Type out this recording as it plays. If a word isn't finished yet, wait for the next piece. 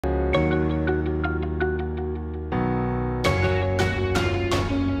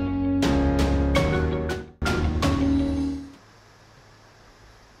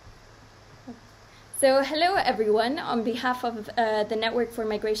So hello everyone, on behalf of the Network for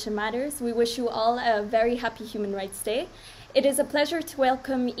Migration Matters, we wish you all a very happy Human Rights Day. It is a pleasure to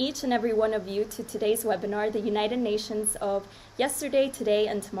welcome each and every one of you to today's webinar, the United Nations of Yesterday, Today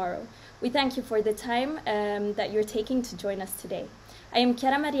and Tomorrow. We thank you for the time that you're taking to join us today. I am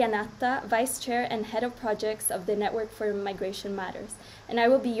Chiara Maria Natta, Vice Chair and Head of Projects of the Network for Migration Matters, and I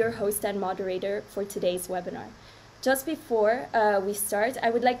will be your host and moderator for today's webinar. Just before we start,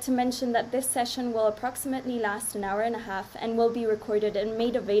 I would like to mention that this session will approximately last an hour and a half and will be recorded and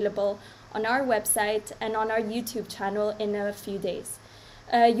made available on our website and on our YouTube channel in a few days.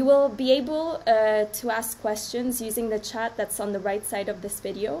 You will be able to ask questions using the chat that's on the right side of this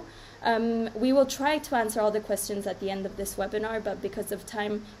video. We will try to answer all the questions at the end of this webinar, but because of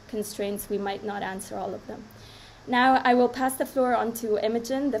time constraints, we might not answer all of them. Now, I will pass the floor on to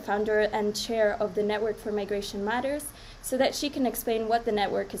Imogen, the founder and chair of the Network for Migration Matters, so that she can explain what the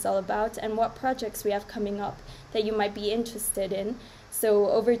network is all about and what projects we have coming up that you might be interested in. So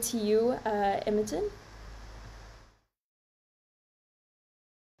over to you, Imogen.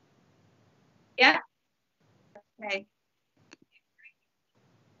 Yeah. Okay.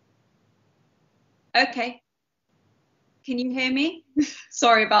 Okay. Can you hear me?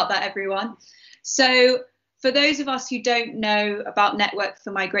 Sorry about that, everyone. So for those of us who don't know about Network for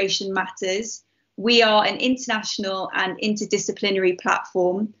Migration Matters, we are an international and interdisciplinary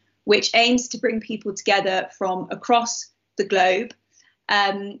platform which aims to bring people together from across the globe.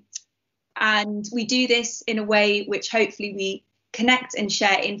 And we do this in a way which hopefully we connect and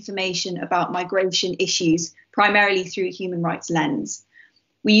share information about migration issues, primarily through a human rights lens.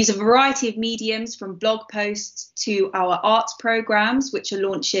 We use a variety of mediums, from blog posts to our arts programs, which are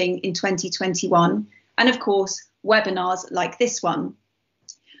launching in 2021, and of course, webinars like this one,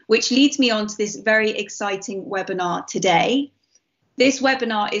 which leads me on to this very exciting webinar today. This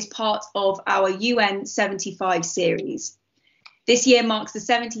webinar is part of our UN 75 series. This year marks the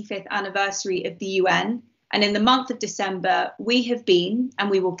 75th anniversary of the UN, and in the month of December, we have been,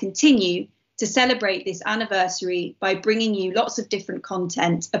 and we will continue, to celebrate this anniversary by bringing you lots of different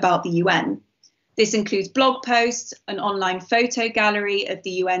content about the UN. This includes blog posts, an online photo gallery of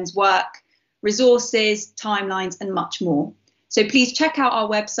the UN's work, resources, timelines, and much more. So please check out our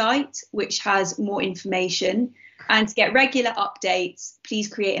website, which has more information. And to get regular updates, please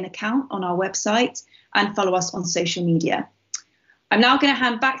create an account on our website and follow us on social media. I'm now going to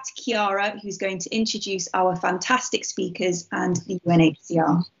hand back to Chiara, who's going to introduce our fantastic speakers and the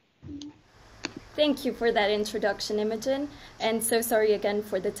UNHCR. Thank you for that introduction, Imogen, and so sorry again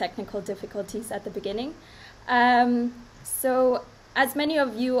for the technical difficulties at the beginning. As many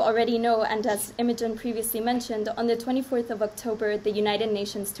of you already know, and as Imogen previously mentioned, on the 24th of October, the United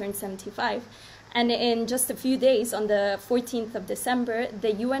Nations turned 75. And in just a few days, on the 14th of December,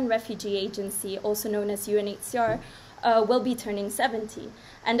 the UN Refugee Agency, also known as UNHCR, will be turning 70.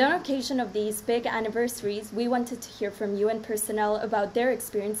 And on occasion of these big anniversaries, we wanted to hear from UN personnel about their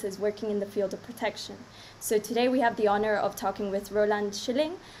experiences working in the field of protection. So today we have the honor of talking with Roland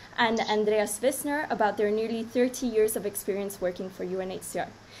Schilling and Andreas Wissner about their nearly 30 years of experience working for UNHCR.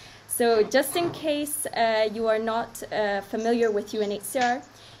 So just in case you are not familiar with UNHCR,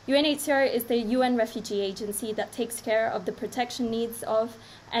 UNHCR is the UN Refugee Agency that takes care of the protection needs of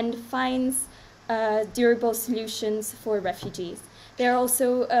and finds durable solutions for refugees. They are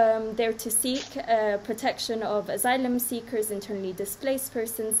also there to seek protection of asylum seekers, internally displaced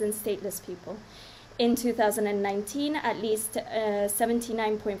persons, and stateless people. In 2019, at least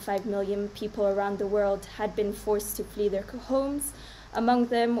 79.5 million people around the world had been forced to flee their homes. Among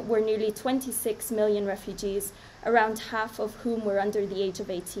them were nearly 26 million refugees, around half of whom were under the age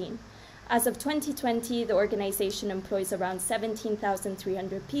of 18. As of 2020, the organization employs around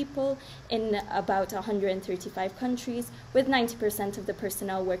 17,300 people in about 135 countries, with 90% of the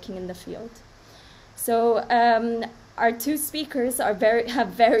personnel working in the field. So our two speakers have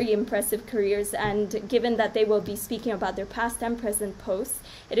very impressive careers, and given that they will be speaking about their past and present posts,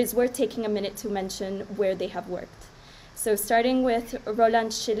 it is worth taking a minute to mention where they have worked. So starting with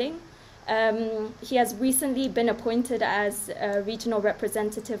Roland Schilling. He has recently been appointed as a regional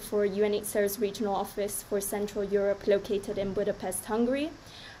representative for UNHCR's regional office for Central Europe, located in Budapest, Hungary.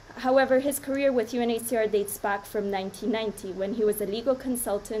 However, his career with UNHCR dates back from 1990, when he was a legal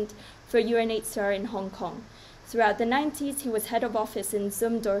consultant for UNHCR in Hong Kong. Throughout the 90s, he was head of office in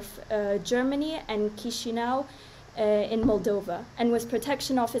Zumdorf, Germany, and Chisinau in Moldova, and was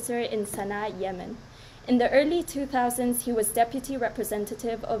protection officer in Sana'a, Yemen. In the early 2000s, he was deputy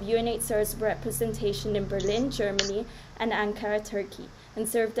representative of UNHCR's representation in Berlin, Germany, and Ankara, Turkey, and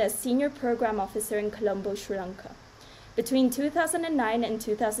served as senior program officer in Colombo, Sri Lanka. Between 2009 and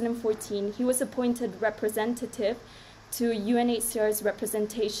 2014, he was appointed representative to UNHCR's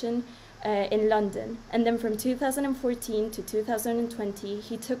representation in London. And then from 2014 to 2020,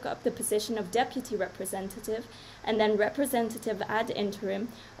 he took up the position of deputy representative and then representative ad interim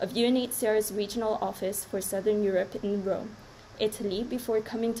of UNHCR's regional office for Southern Europe in Rome, Italy, before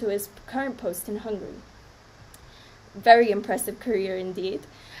coming to his current post in Hungary. Very impressive career indeed.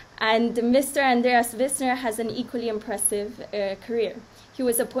 And Mr. Andreas Wissner has an equally impressive career. He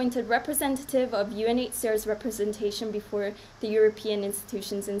was appointed representative of UNHCR's representation before the European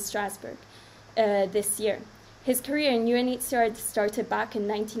institutions in Strasbourg this year. His career in UNHCR started back in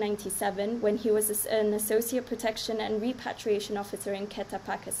 1997 when he was an associate protection and repatriation officer in Quetta,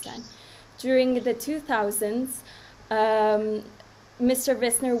 Pakistan. During the 2000s, Mr.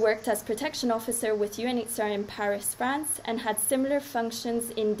 Wissner worked as protection officer with UNHCR in Paris, France, and had similar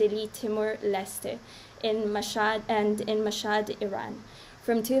functions in Delhi, Timor-Leste, in Mashhad, and in Mashhad, Iran.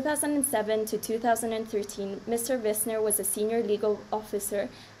 From 2007 to 2013, Mr. Wissner was a senior legal officer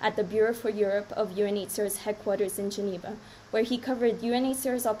at the Bureau for Europe of UNHCR's headquarters in Geneva, where he covered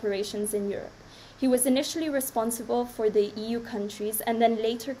UNHCR's operations in Europe. He was initially responsible for the EU countries and then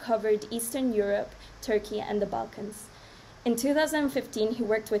later covered Eastern Europe, Turkey, and the Balkans. In 2015, he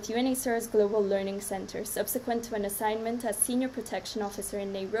worked with UNHCR's Global Learning Center, subsequent to an assignment as Senior Protection Officer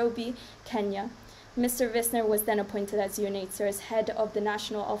in Nairobi, Kenya. Mr. Wissner was then appointed as UNHCR's head of the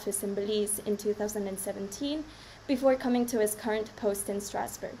National Office in Belize in 2017, before coming to his current post in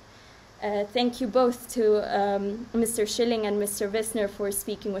Strasbourg. Thank you both to Mr. Schilling and Mr. Wissner for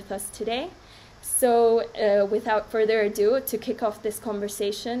speaking with us today. So without further ado, to kick off this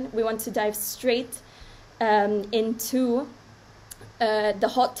conversation, we want to dive straight into the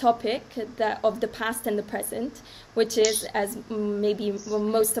hot topic of the past and the present, which is, as maybe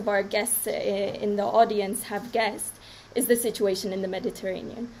most of our guests in the audience have guessed, is the situation in the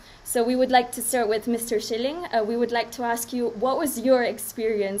Mediterranean. So we would like to start with Mr. Schilling. We would like to ask you, what was your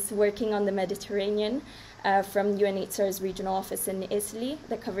experience working on the Mediterranean from UNHCR's regional office in Italy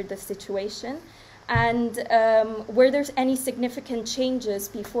that covered the situation? And were there any significant changes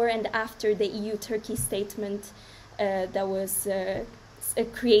before and after the EU-Turkey statement that was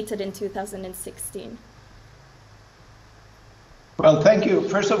created in 2016? Well, thank you.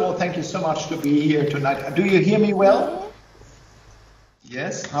 First of all, thank you so much to be here tonight. Do you hear me well?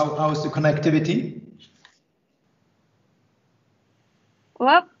 Yes. How is the connectivity?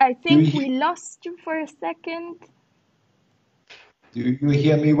 Well, I think we lost you for a second. Do you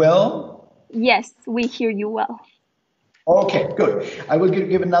hear me well? Yes, we hear you well. Okay, good. I will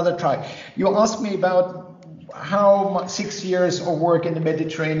give another try. You asked me about how 6 years of work in the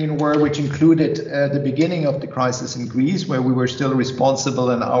Mediterranean were, which included the beginning of the crisis in Greece, where we were still responsible,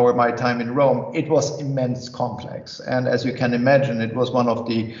 and my time in Rome. It was immense complex. And as you can imagine, it was one of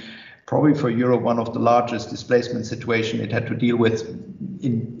the, probably for Europe, one of the largest displacement situation it had to deal with.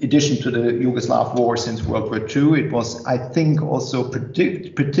 In addition to the Yugoslav war since World War II, it was, I think, also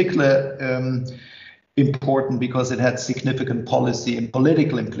particularly important because it had significant policy and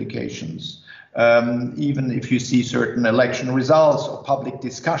political implications. Even if you see certain election results or public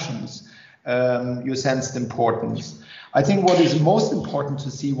discussions, you sense the importance. I think what is most important to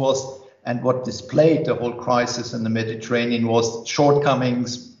see was, and what displayed the whole crisis in the Mediterranean was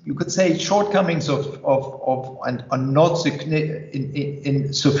shortcomings. You could say shortcomings of not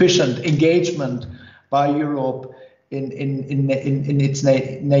sufficient engagement by Europe in its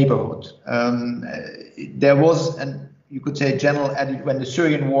neighborhood. There was, and you could say, general attitude when the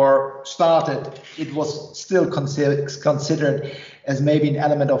Syrian war started. It was still considered as maybe an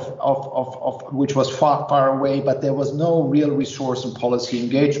element of which was far away, but there was no real resource and policy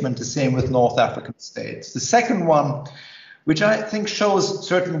engagement. The same with North African states. The second one, which I think shows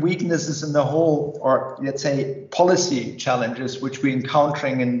certain weaknesses in the whole, or let's say policy challenges which we're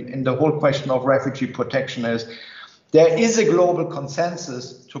encountering in the whole question of refugee protection, is there is a global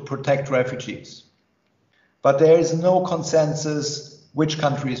consensus to protect refugees, but there is no consensus which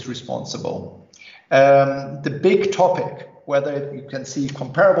country is responsible. The big topic, whether you can see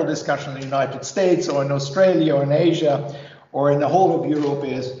comparable discussion in the United States or in Australia or in Asia or in the whole of Europe,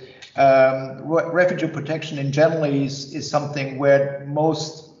 is refugee protection in general is something where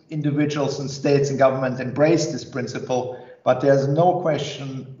most individuals and states and government embrace this principle, but there's no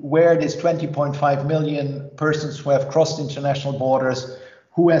question where these 20.5 million persons who have crossed international borders,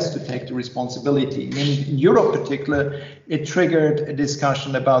 who has to take the responsibility. In Europe in particular, it triggered a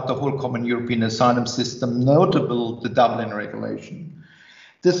discussion about the whole common European asylum system, notable the Dublin regulation.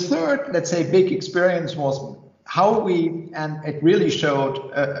 The third, let's say, big experience was and it really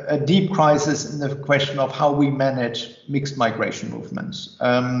showed a deep crisis in the question of how we manage mixed migration movements.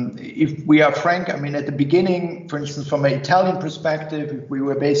 If we are frank, I mean, at the beginning, for instance, from an Italian perspective, if we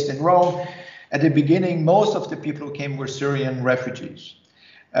were based in Rome, at the beginning, most of the people who came were Syrian refugees.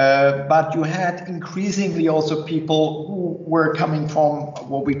 But you had increasingly also people who were coming from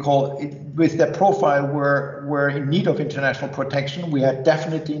what we call, with their profile, were in need of international protection. We had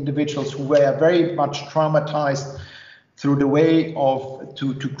definitely individuals who were very much traumatized through the way of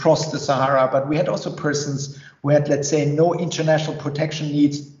to cross the Sahara, but we had also persons who had, let's say, no international protection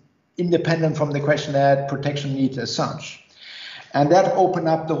needs, independent from the question they had protection needs as such. And that opened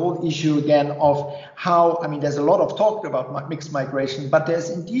up the whole issue again of how, I mean, there's a lot of talk about mixed migration, but there's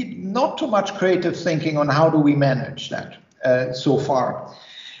indeed not too much creative thinking on how do we manage that so far.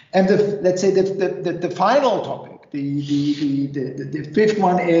 And let's say the final topic, the fifth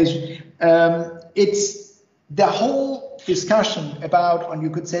one is it's the whole discussion about, and you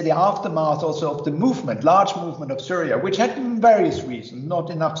could say the aftermath also of the movement, large movement of Syria, which had various reasons, not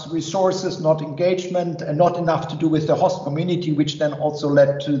enough resources, not engagement, and not enough to do with the host community, which then also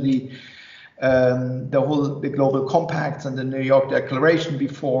led to the global compacts and the New York Declaration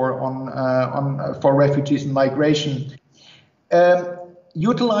before for refugees and migration,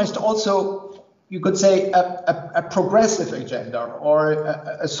 utilized also, you could say, a progressive agenda or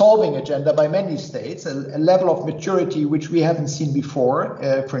a solving agenda by many states, a level of maturity which we haven't seen before,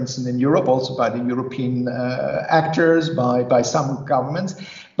 for instance, in Europe, also by the European actors, by some governments.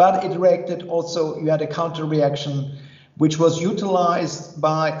 But it reacted also, you had a counter reaction which was utilized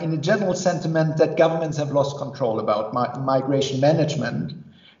in a general sentiment that governments have lost control about migration management,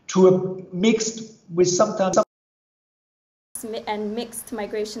 to a mixed with sometimes and mixed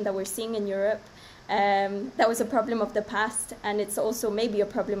migration that we're seeing in Europe. That was a problem of the past, and it's also maybe a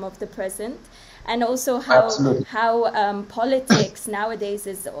problem of the present, and also how politics nowadays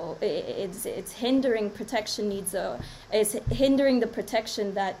it's hindering protection needs, is hindering the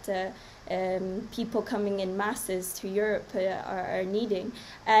protection that people coming in masses to Europe are needing.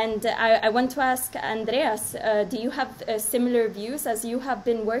 And I want to ask Andreas, do you have similar views, as you have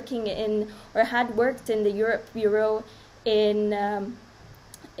been working in or had worked in the Europe Bureau in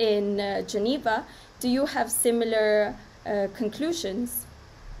Geneva? Do you have similar conclusions?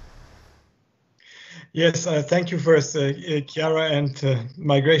 Yes, thank you first, Chiara and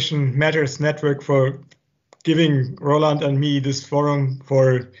Migration Matters Network, for giving Roland and me this forum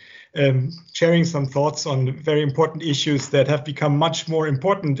for sharing some thoughts on very important issues that have become much more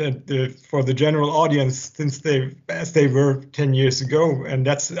important for the general audience as they were 10 years ago. And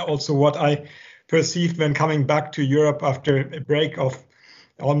that's also what I perceived when coming back to Europe after a break of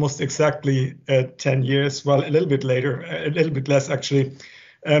almost exactly 10 years, well, a little bit later, a little bit less actually,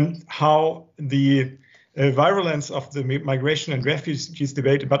 how the virulence of the migration and refugees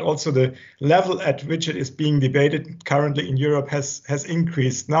debate, but also the level at which it is being debated currently in Europe has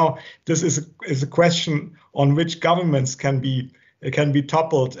increased. Now, this is a question on which governments can be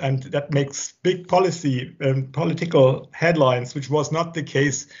toppled, and that makes big political headlines, which was not the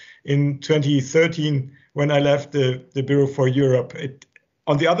case in 2013 when I left the Bureau for Europe.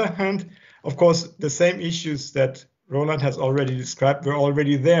 On the other hand, of course, the same issues that Roland has already described were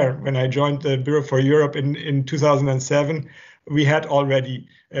already there. When I joined the Bureau for Europe in 2007, we had already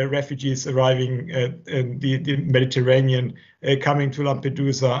refugees arriving in the Mediterranean, coming to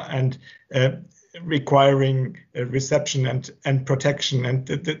Lampedusa and requiring reception and protection. And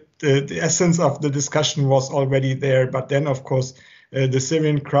the essence of the discussion was already there. But then, of course, the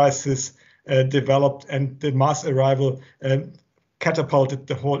Syrian crisis developed, and the mass arrival catapulted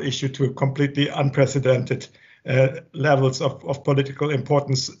the whole issue to completely unprecedented levels of political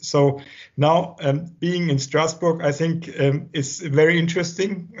importance. So now being in Strasbourg, I think is a very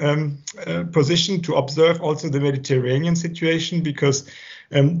interesting position to observe also the Mediterranean situation, because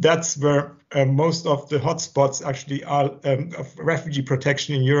that's where most of the hotspots actually are of refugee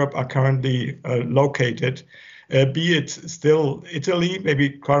protection in Europe are currently located. Be it still Italy, maybe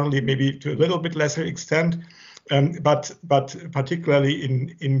currently, maybe to a little bit lesser extent, but particularly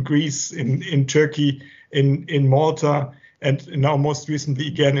in Greece, in Turkey, in Malta, and now most recently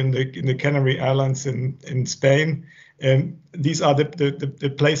again in the Canary Islands in Spain. These are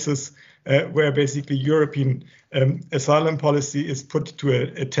the places where basically European asylum policy is put to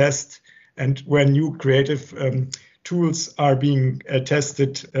a test, and where new creative tools are being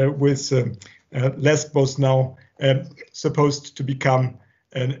tested, with Lesbos now supposed to become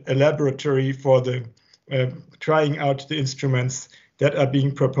a laboratory for the trying out the instruments that are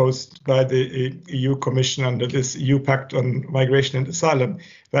being proposed by the EU Commission under this EU Pact on Migration and Asylum.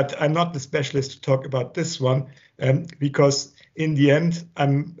 But I'm not the specialist to talk about this one, because in the end,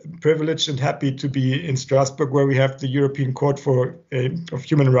 I'm privileged and happy to be in Strasbourg, where we have the European Court of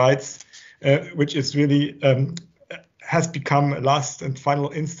Human Rights, which is really has become a last and final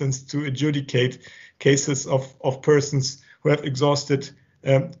instance to adjudicate cases of persons who have exhausted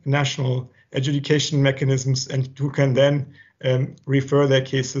national adjudication mechanisms and who can then refer their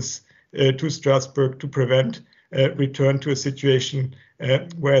cases to Strasbourg to prevent return to a situation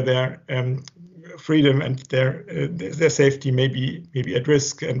where their freedom and their safety may be at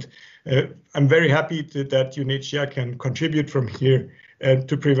risk. And I'm very happy that UNHCR can contribute from here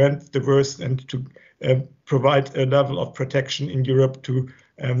to prevent the worst and to provide a level of protection in Europe to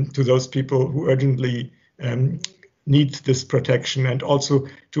those people who urgently need this protection, and also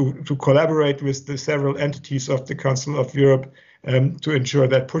to collaborate with the several entities of the Council of Europe to ensure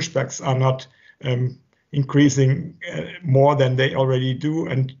that pushbacks are not increasing more than they already do,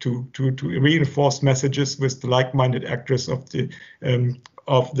 and to reinforce messages with the like-minded actors of the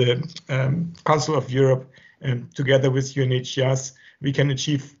Council of Europe, together with UNHCR. We can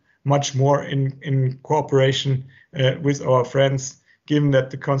achieve much more in cooperation with our friends, given that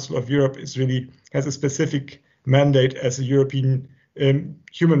the Council of Europe has a specific mandate as a European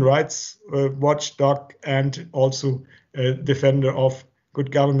human rights watchdog, and also defender of good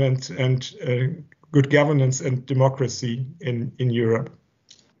governance and democracy in Europe.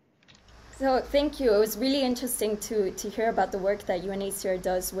 So thank you. It was really interesting to hear about the work that UNHCR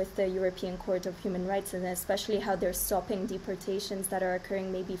does with the European Court of Human Rights, and especially how they're stopping deportations that are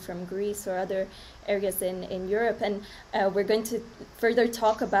occurring maybe from Greece or other areas in Europe. And we're going to further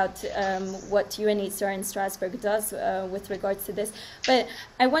talk about what UNHCR in Strasbourg does with regards to this. But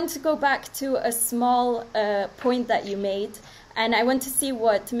I want to go back to a small point that you made, and I want to see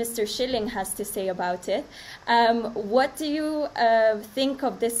what Mr. Schilling has to say about it. What do you think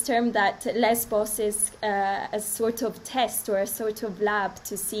of this term that Lesbos is a sort of test or a sort of lab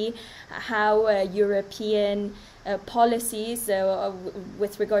to see how European policies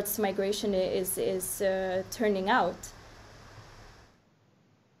with regards to migration is turning out?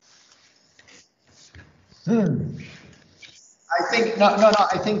 I think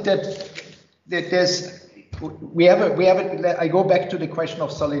I think that there's. I go back to the question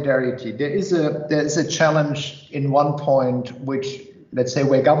of solidarity. There is a challenge in one point, which, let's say,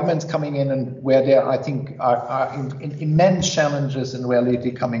 where governments coming in and where there, I think, are immense challenges in reality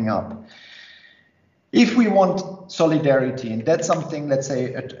coming up. If we want solidarity, and that's something, let's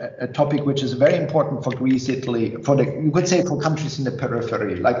say, a topic which is very important for Greece, Italy, you could say for countries in the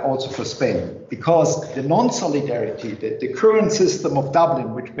periphery, like also for Spain, because the non-solidarity, the current system of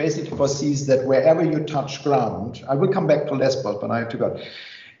Dublin, which basically foresees that wherever you touch ground, I will come back to Lesbos, but I have to go.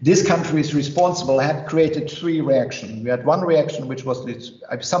 This country is responsible, had created three reactions. We had one reaction, which was,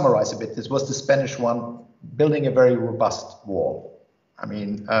 I summarize a bit, this was the Spanish one, building a very robust wall. I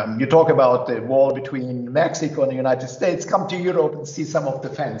mean, you talk about the wall between Mexico and the United States, come to Europe and see some of the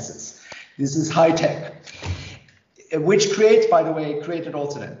fences. This is high tech, which created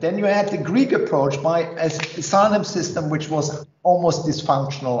also that. Then you had the Greek approach by an asylum system, which was almost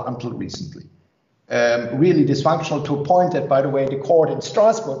dysfunctional until recently. Really dysfunctional to a point that, by the way, the court in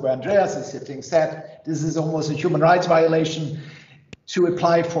Strasbourg, where Andreas is sitting, said this is almost a human rights violation to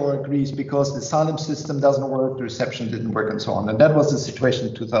apply for Greece because the asylum system doesn't work, the reception didn't work, and so on. And that was the situation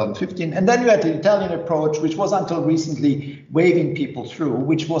in 2015. And then you had the Italian approach, which was until recently waving people through,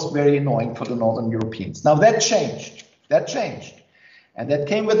 which was very annoying for the Northern Europeans. Now that changed. And that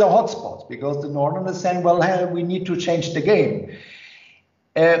came with the hotspots, because the Northerners saying, well, hey, we need to change the game.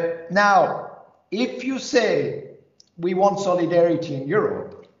 Now, if you say we want solidarity in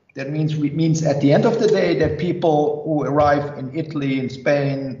Europe, that means at the end of the day that people who arrive in Italy, in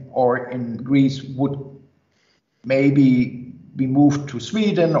Spain, or in Greece would maybe be moved to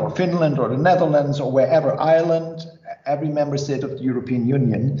Sweden or Finland or the Netherlands or wherever, Ireland, every member state of the European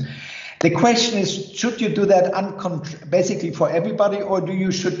Union. The question is, should you do that basically for everybody, or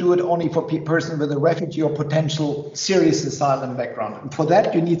should do it only for a person with a refugee or potential serious asylum background? And for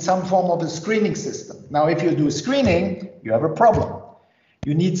that, you need some form of a screening system. Now, if you do screening, you have a problem.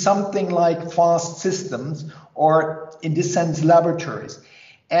 You need something like fast systems, or in this sense, laboratories.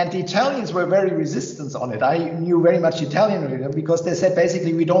 And the Italians were very resistant on it. I knew very much Italian because they said,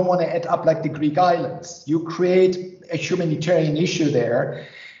 basically, we don't want to end up like the Greek islands. You create a humanitarian issue there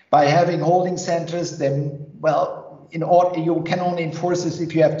by having holding centers. Then, well, in order, you can only enforce this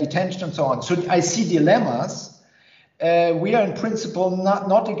if you have detention and so on. So I see dilemmas we are in principle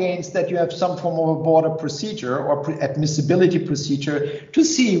not against that you have some form of a border procedure or admissibility procedure to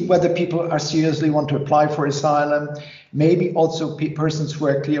see whether people are seriously want to apply for asylum. Maybe also persons who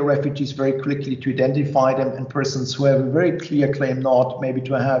are clear refugees very quickly to identify them, and persons who have a very clear claim not, maybe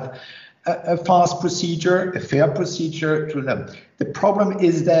to have a fast procedure, a fair procedure to them. The problem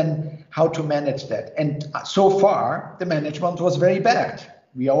is then how to manage that. And so far, the management was very bad.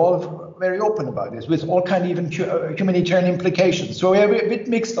 We are all very open about this, with all kind of even humanitarian implications. So we are a bit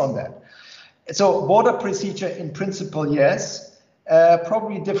mixed on that. So border procedure in principle, yes,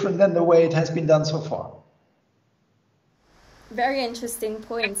 probably different than the way it has been done so far. Very interesting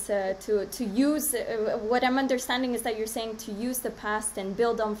points to use. What I'm understanding is that you're saying to use the past and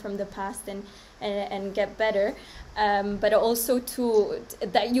build on from the past and get better, but also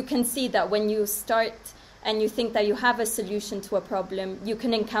that you can see that when you start and you think that you have a solution to a problem, you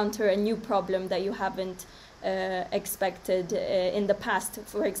can encounter a new problem that you haven't expected in the past.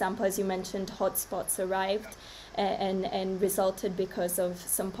 For example, as you mentioned, hotspots arrived and resulted because of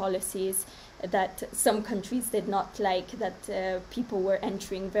some policies that some countries did not like, that people were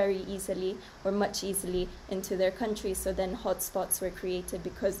entering very easily or much easily into their countries. So then hotspots were created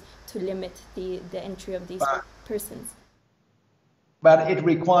because to limit the entry of these persons. But it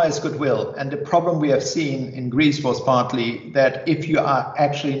requires goodwill. And the problem we have seen in Greece was partly that if you are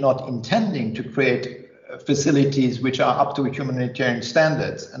actually not intending to create facilities which are up to humanitarian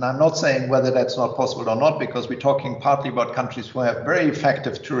standards, and I'm not saying whether that's not possible or not, because we're talking partly about countries who have very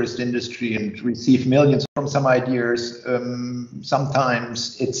effective tourist industry and receive millions from some ideas.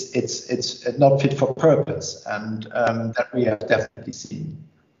 Sometimes it's not fit for purpose, and that we have definitely seen.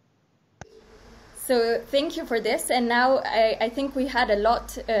 So thank you for this. And now I think we had a lot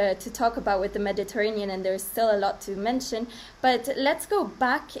to talk about with the Mediterranean, and there's still a lot to mention. But let's go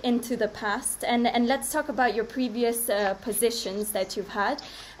back into the past and let's talk about your previous positions that you've had.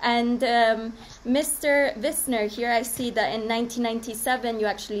 And Mr. Wissner here, I see that in 1997 you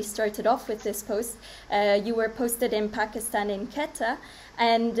actually started off with this post. You were posted in Pakistan in Quetta,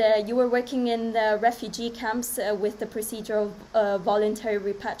 and you were working in the refugee camps with the procedure of voluntary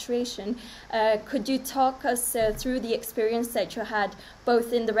repatriation. Could you talk us through the experience that you had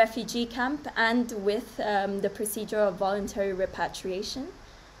both in the refugee camp and with the procedure of voluntary repatriation?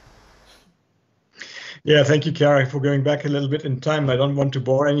 Yeah, thank you, Chiara, for going back a little bit in time. I don't want to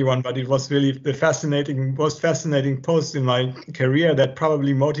bore anyone, but it was really the most fascinating post in my career that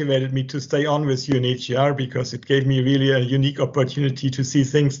probably motivated me to stay on with UNHCR, because it gave me really a unique opportunity to see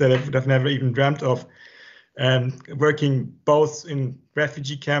things that I would have never even dreamt of. Working both in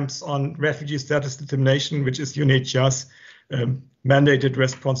refugee camps on refugee status determination, which is UNHCR's mandated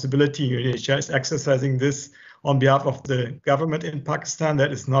responsibility. UNHCR is exercising this on behalf of the government in Pakistan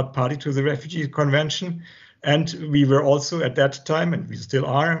that is not party to the Refugee Convention. And we were also at that time, and we still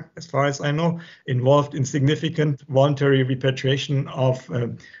are, as far as I know, involved in significant voluntary repatriation of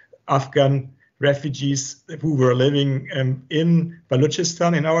Afghan refugees who were living in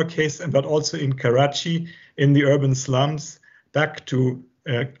Balochistan, in our case, but also in Karachi, in the urban slums, back to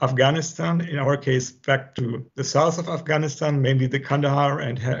Afghanistan, in our case, back to the south of Afghanistan, mainly the Kandahar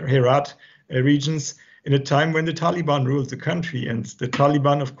and Herat regions, in a time when the Taliban ruled the country. And the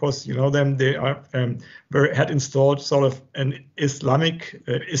Taliban, of course, you know them, they are had installed sort of an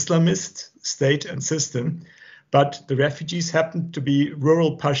Islamist state and system. But the refugees happened to be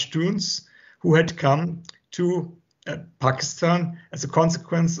rural Pashtuns who had come to Pakistan as a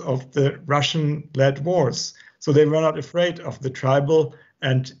consequence of the Russian-led wars. So they were not afraid of the tribal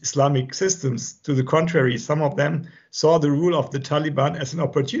and Islamic systems. To the contrary, some of them saw the rule of the Taliban as an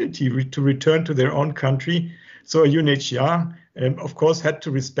opportunity to return to their own country. So UNHCR, of course, had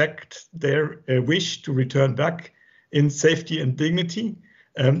to respect their wish to return back in safety and dignity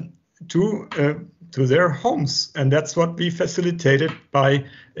to their homes. And that's what we facilitated by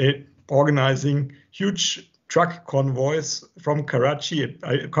organizing huge truck convoys from Karachi.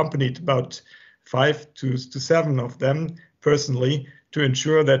 I accompanied about 5 to 7 of them personally to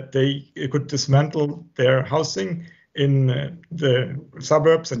ensure that they could dismantle their housing in the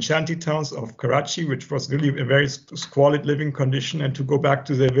suburbs and shanty towns of Karachi, which was really a very squalid living condition, and to go back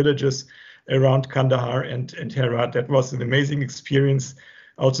to their villages around Kandahar and Herat. That was an amazing experience.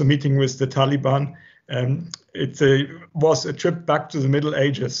 Also meeting with the Taliban. It was a trip back to the Middle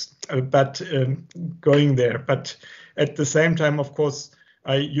Ages, but going there. But at the same time, of course,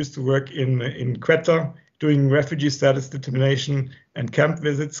 I used to work in Quetta, doing refugee status determination and camp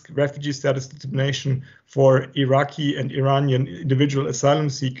visits, refugee status determination for Iraqi and Iranian individual asylum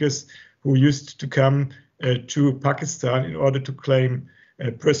seekers who used to come to Pakistan in order to claim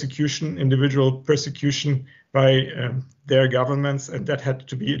persecution, individual persecution by their governments, and that had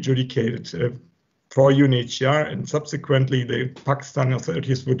to be adjudicated for UNHCR, and subsequently the Pakistan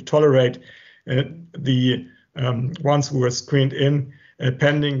authorities would tolerate the ones who were screened in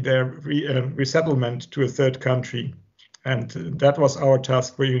pending their resettlement to a third country. And that was our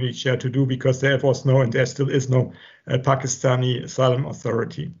task for UNHCR to do, because there was no, and there still is no, Pakistani asylum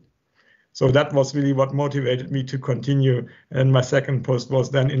authority. So that was really what motivated me to continue. And my second post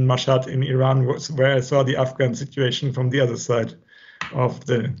was then in Mashhad in Iran, where I saw the Afghan situation from the other side of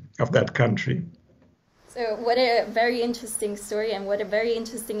that country. So what a very interesting story, and what a very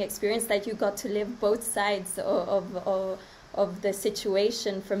interesting experience that you got to live both sides of the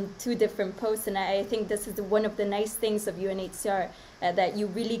situation from two different posts. And I think this is one of the nice things of UNHCR, that you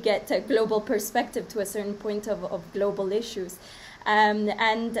really get a global perspective to a certain point of global issues.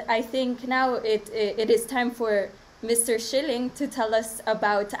 And I think now it is time for Mr. Schilling to tell us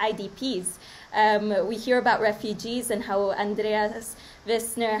about IDPs. We hear about refugees and how Andreas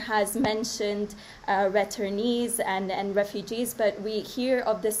Wissner has mentioned returnees and refugees, but we hear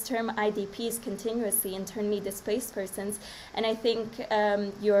of this term IDPs continuously, internally displaced persons. And I think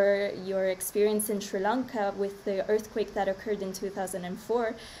your experience in Sri Lanka with the earthquake that occurred in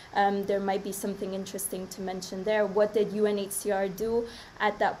 2004, there might be something interesting to mention there. What did UNHCR do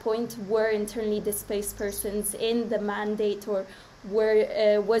at that point? Were internally displaced persons in the mandate, or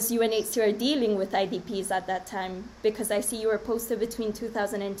was UNHCR dealing with IDPs at that time? Because I see you were posted between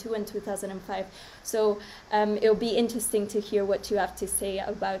 2002 and 2005. So it'll be interesting to hear what you have to say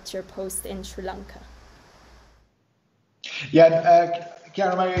about your post in Sri Lanka. Yeah,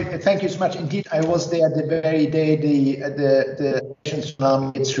 Chiara, thank you so much. Indeed, I was there the very day the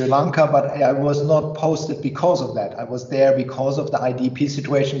tsunami in Sri Lanka, but I was not posted because of that. I was there because of the IDP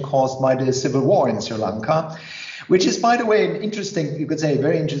situation caused by the civil war in Sri Lanka, which is, by the way, an interesting, you could say,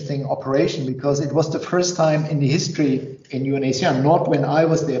 very interesting operation, because it was the first time in the history in UNHCR, not when I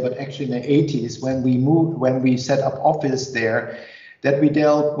was there, but actually in the 80s, when we set up office there, that we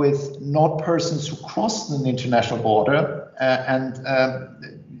dealt with not persons who crossed an international border.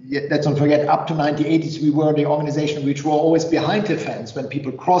 Let's not forget, up to 1980s, we were the organization which were always behind the fence when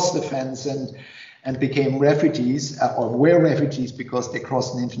people crossed the fence and became refugees, or were refugees because they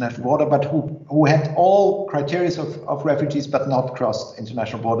crossed an international border, but who had all criteria of refugees but not crossed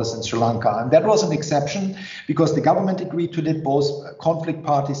international borders in Sri Lanka. And that was an exception because the government agreed to it, both conflict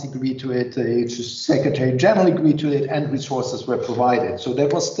parties agreed to it, the Secretary General agreed to it, and resources were provided. So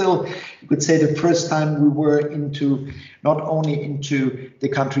that was still, you could say, the first time we were not only into the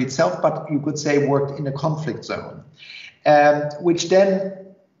country itself, but you could say worked in a conflict zone, which then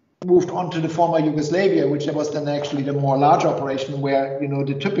moved on to the former Yugoslavia, which was then actually the more large operation where,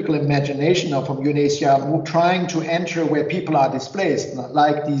 the typical imagination of UNHCR trying to enter where people are displaced,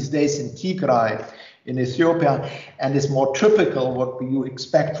 like these days in Tigray, in Ethiopia, and is more typical what you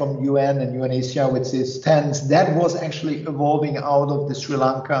expect from UN and UNHCR with its tents. That was actually evolving out of the Sri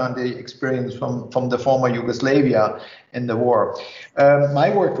Lanka and the experience from the former Yugoslavia in the war.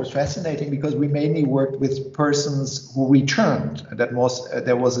 My work was fascinating because we mainly worked with persons who returned. There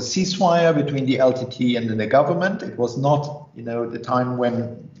was a ceasefire between the LTT and the government. It was not, the time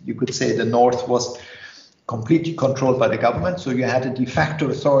when you could say the North was completely controlled by the government. So you had the de facto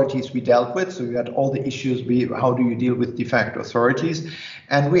authorities we dealt with. So you had all the issues, how do you deal with de facto authorities?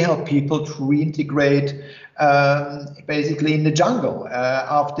 And we helped people to reintegrate basically in the jungle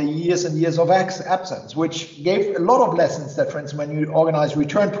after years and years of absence, which gave a lot of lessons that, for instance, when you organize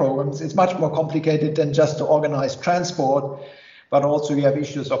return programs, it's much more complicated than just to organize transport. But also you have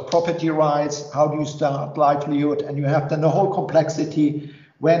issues of property rights, how do you start livelihood, and you have then the whole complexity,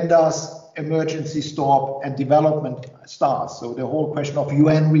 when does emergency stop and development starts. So the whole question of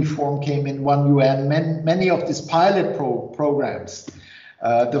UN reform came in one UN. Many of these pilot programs,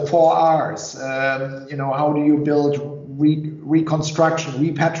 the 4 Rs, how do you build reconstruction,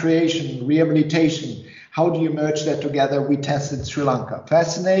 repatriation, rehabilitation? How do you merge that together? We tested Sri Lanka.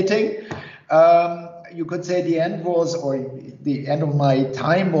 Fascinating. You could say the end of my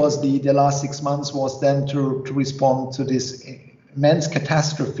time was the last 6 months was then to respond to this immense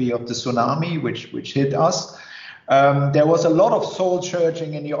catastrophe of the tsunami, which hit us. There was a lot of soul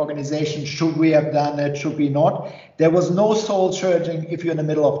searching in the organization. Should we have done it? Should we not? There was no soul searching if you're in the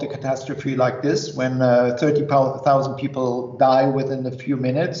middle of the catastrophe like this, when 30,000 people die within a few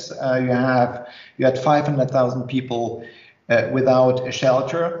minutes. You had 500,000 people without a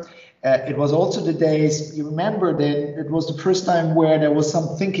shelter. It was also the days, you remember then, it was the first time where there was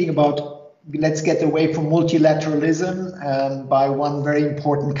some thinking about let's get away from multilateralism by one very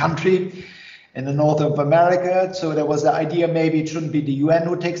important country. in the north of America. So there was the idea maybe it shouldn't be the UN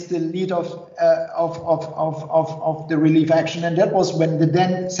who takes the lead of the relief action. And that was when the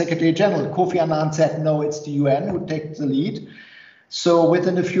then Secretary General, Kofi Annan, said, no, it's the UN who takes the lead. So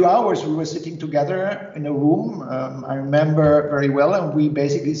within a few hours, we were sitting together in a room, I remember very well, and we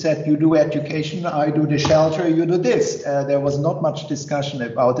basically said, you do education, I do the shelter, you do this. There was not much discussion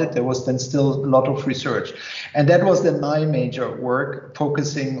about it. There was then still a lot of research. And that was then my major work,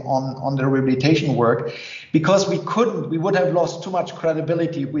 focusing on the rehabilitation work, because we would have lost too much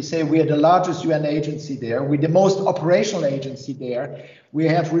credibility if we say we are the largest UN agency there, we're the most operational agency there, we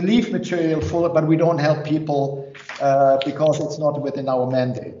have relief material full, but we don't help people because it's not within our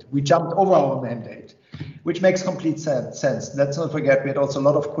mandate. We jumped over our mandate, which makes complete sense. Let's not forget, we had also a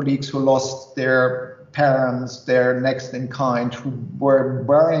lot of colleagues who lost their parents, their next in kind, who were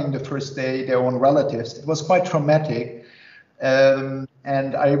burying the first day their own relatives. It was quite traumatic. And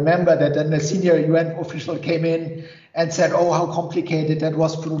I remember that then a senior UN official came in and said, oh, how complicated that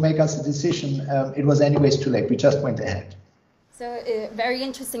was to make us a decision. It was anyways too late. We just went ahead. So very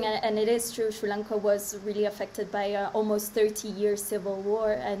interesting, and it is true, Sri Lanka was really affected by almost 30-year civil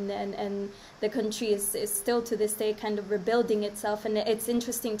war, and the country is still to this day kind of rebuilding itself. And it's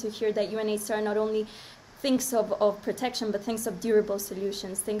interesting to hear that UNHCR not only thinks of protection, but thinks of durable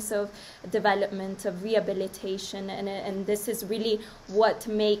solutions, thinks of development, of rehabilitation, and this is really what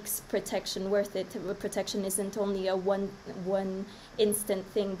makes protection worth it. Protection isn't only a one instant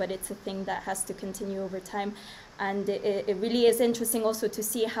thing, but it's a thing that has to continue over time. And it really is interesting also to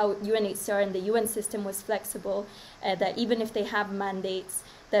see how UNHCR and the UN system was flexible, that even if they have mandates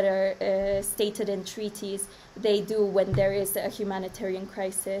that are stated in treaties, they do when there is a humanitarian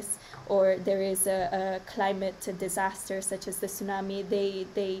crisis or there is a climate disaster such as the tsunami,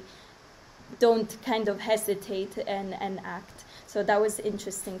 they don't kind of hesitate and act. So that was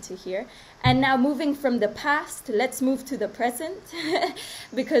interesting to hear. And now moving from the past, let's move to the present,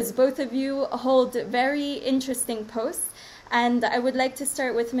 because both of you hold very interesting posts. And I would like to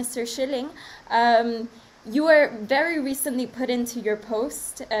start with Mr. Schilling. You were very recently put into your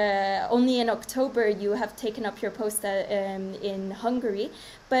post. Only in October you have taken up your post in Hungary.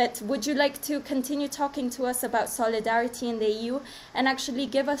 But would you like to continue talking to us about solidarity in the EU and actually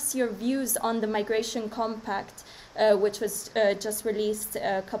give us your views on the Migration Compact, which was just released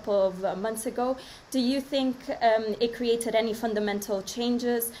a couple of months ago? Do you think it created any fundamental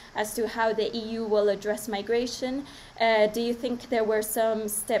changes as to how the EU will address migration? Do you think there were some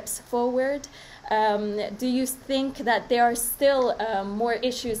steps forward? Do you think that there are still more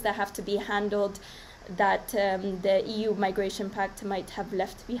issues that have to be handled that the EU Migration Pact might have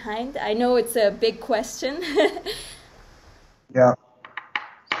left behind? I know it's a big question. Yeah.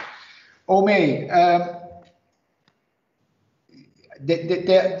 May.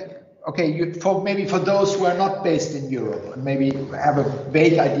 Okay, maybe for those who are not based in Europe and maybe have a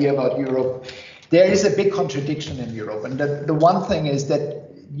vague idea about Europe, there is a big contradiction in Europe. And the one thing is that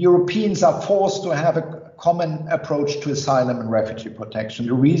Europeans are forced to have a common approach to asylum and refugee protection.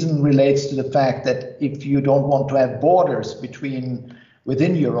 The reason relates to the fact that if you don't want to have borders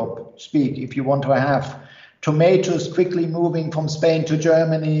within Europe, if you want to have tomatoes quickly moving from Spain to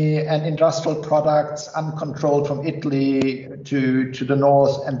Germany and industrial products uncontrolled from Italy to the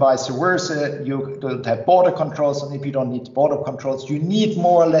north and vice versa, you don't have border controls. And if you don't need border controls, you need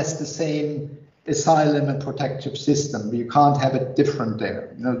more or less the same asylum and protective system. You can't have it different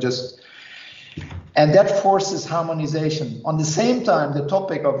there, and that forces harmonization. On the same time, the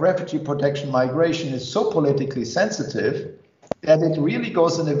topic of refugee protection migration is so politically sensitive that it really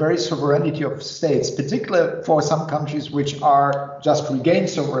goes in the very sovereignty of states, particularly for some countries which are just regained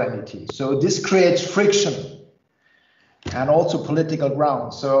sovereignty. So this creates friction and also political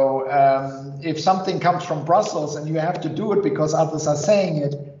ground. So if something comes from Brussels and you have to do it because others are saying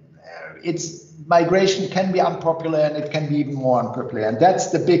it, migration can be unpopular, and it can be even more unpopular. And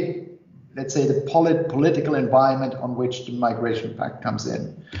that's the big, let's say, the political environment on which the Migration Pact comes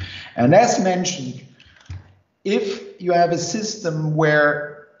in. And as mentioned, if you have a system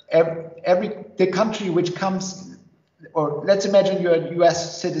where the country which comes, or let's imagine you're a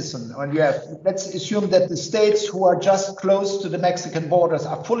US citizen, or let's assume that the states who are just close to the Mexican borders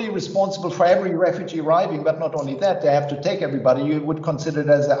are fully responsible for every refugee arriving, but not only that, they have to take everybody. You would consider it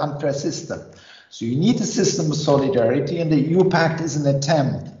as an unfair system. So you need a system of solidarity, and the EU Pact is an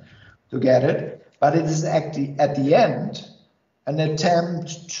attempt to get it, but it is at the end an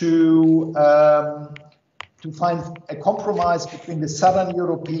attempt to find a compromise between the Southern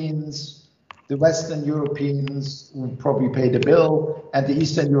Europeans, the Western Europeans who probably pay the bill, and the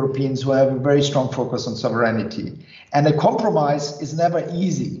Eastern Europeans who have a very strong focus on sovereignty. And a compromise is never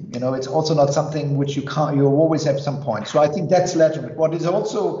easy. You know, it's also not something which you always have some point. So I think that's legitimate. What is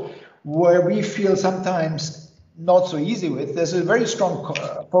also where we feel sometimes not so easy with, there's a very strong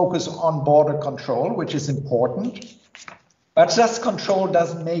focus on border control, which is important. But just control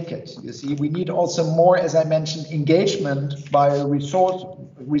doesn't make it. You see, we need also more, as I mentioned, engagement by a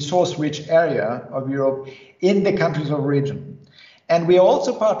resource-rich area of Europe in the countries of origin. And we are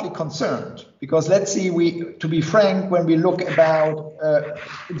also partly concerned because let's see, to be frank, when we look about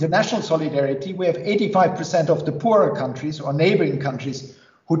international solidarity, we have 85% of the poorer countries or neighboring countries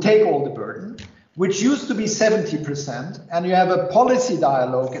who take all the burden, which used to be 70%. And you have a policy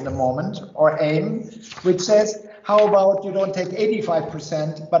dialogue in the moment, or aim, which says, how about you don't take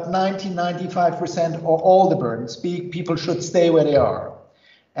 85%, but 95% or all the burdens? People should stay where they are.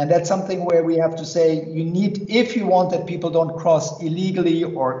 And that's something where we have to say, you need, if you want that people don't cross illegally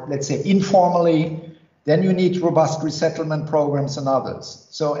or let's say informally, then you need robust resettlement programs and others.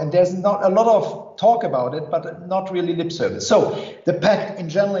 So, and there's not a lot of talk about it, but not really lip service. So the pact in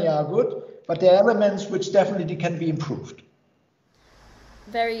general are good, but there are elements which definitely can be improved.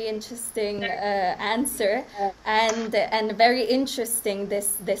 Very interesting answer, and very interesting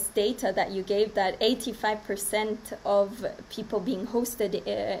this data that you gave, that 85% of people being hosted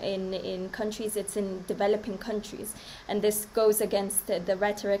in countries, it's in developing countries, and this goes against the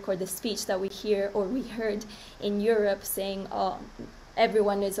rhetoric or the speech that we hear or we heard in Europe saying, oh,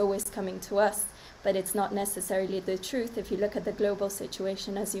 everyone is always coming to us. But it's not necessarily the truth. If you look at the global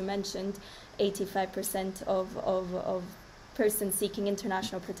situation, as you mentioned, 85% of persons seeking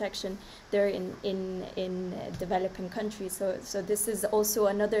international protection, they're in developing countries. So this is also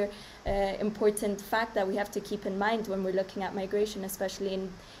another important fact that we have to keep in mind when we're looking at migration, especially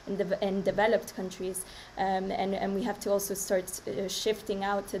in developed countries. And we have to also start shifting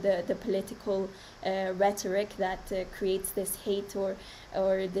out to the political rhetoric that creates this hate or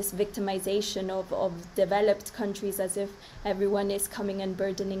this victimization of developed countries, as if everyone is coming and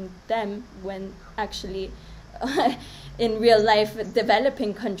burdening them, when actually in real life,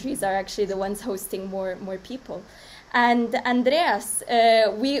 developing countries are actually the ones hosting more people. And Andreas,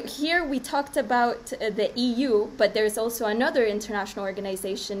 we talked about the EU, but there's also another international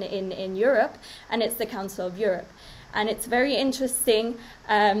organization in Europe, and it's the Council of Europe. And it's very interesting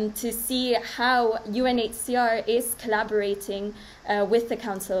to see how UNHCR is collaborating with the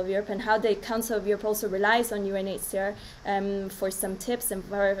Council of Europe, and how the Council of Europe also relies on UNHCR for some tips and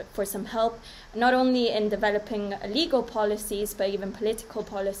for some help, not only in developing legal policies, but even political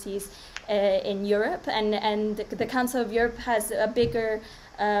policies in Europe. And the Council of Europe has a bigger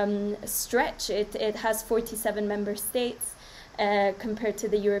stretch. It has 47 member states. Compared to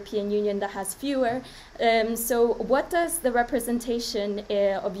the European Union that has fewer. So what does the representation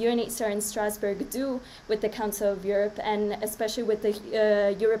of UNHCR in Strasbourg do with the Council of Europe, and especially with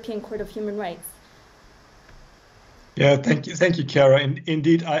the European Court of Human Rights? Yeah, thank you, Chiara.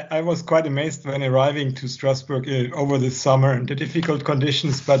 Indeed, I was quite amazed when arriving to Strasbourg over the summer and the difficult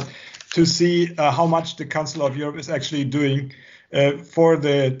conditions, but to see how much the Council of Europe is actually doing for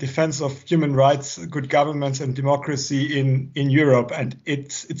the defense of human rights, good governance and democracy in Europe. And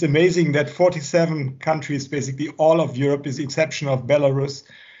it's amazing that 47 countries, basically all of Europe, with the exception of Belarus,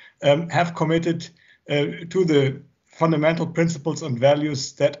 have committed to the fundamental principles and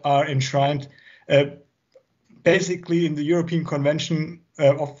values that are enshrined basically in the European Convention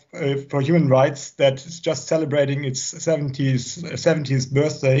for Human Rights that is just celebrating its 70th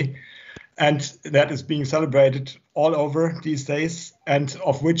birthday. And that is being celebrated all over these days, and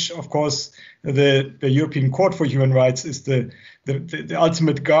of which, of course, the European Court for Human Rights is the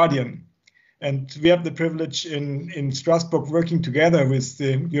ultimate guardian. And we have the privilege in Strasbourg working together with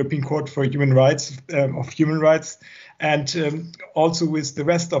the European Court for Human Rights, and also with the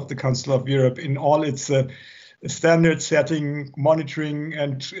rest of the Council of Europe in all its standard setting, monitoring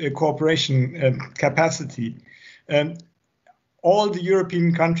and cooperation capacity. All the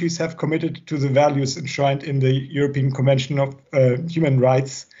European countries have committed to the values enshrined in the European Convention of Human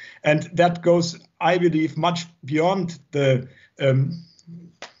Rights. And that goes, I believe, much beyond the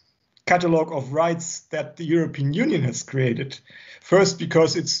catalogue of rights that the European Union has created. First,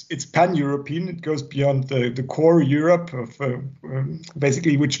 because it's pan-European, it goes beyond the core Europe, of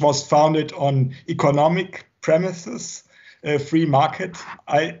basically which was founded on economic premises, free market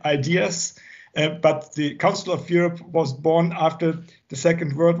ideas. But the Council of Europe was born after the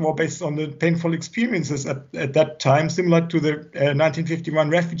Second World War based on the painful experiences at that time, similar to the 1951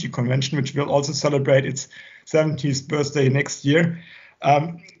 Refugee Convention, which will also celebrate its 70th birthday next year.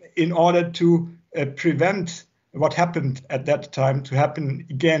 in order to prevent what happened at that time to happen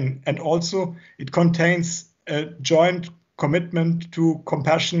again. And also it contains a joint commitment to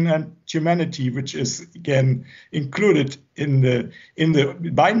compassion and humanity, which is again included in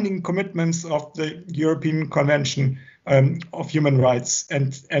the binding commitments of the European Convention of Human Rights,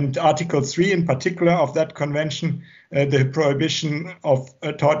 and Article 3 in particular of that convention, the prohibition of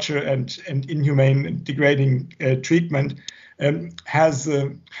torture and inhumane and degrading treatment, has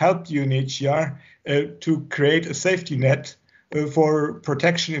helped UNHCR to create a safety net for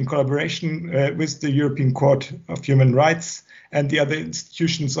protection in collaboration with the European Court of Human Rights and the other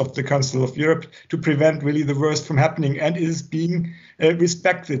institutions of the Council of Europe to prevent really the worst from happening, and is being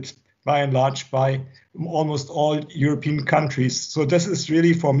respected by and large by almost all European countries. So this is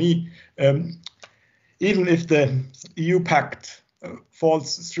really, for me, even if the EU pact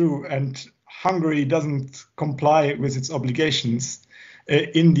falls through and Hungary doesn't comply with its obligations,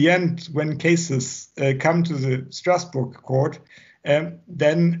 in the end, when cases come to the Strasbourg court,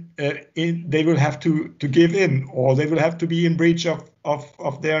 then they will have to give in, or they will have to be in breach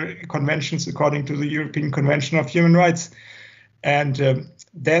of their conventions according to the European Convention of Human Rights. And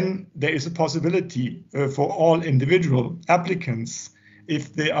then there is a possibility for all individual applicants,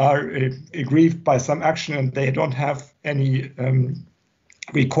 if they are aggrieved by some action and they don't have any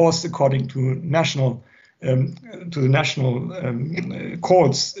recourse according to the national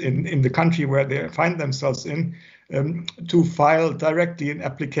courts in the country where they find themselves in, to file directly an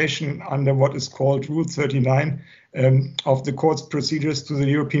application under what is called Rule 39 of the court's procedures to the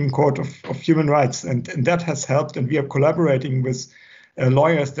European Court of Human Rights. And that has helped, and we are collaborating with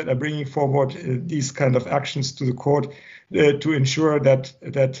lawyers that are bringing forward these kind of actions to the court to ensure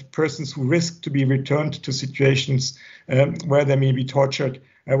that persons who risk to be returned to situations where they may be tortured,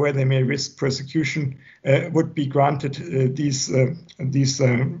 where they may risk persecution, would be granted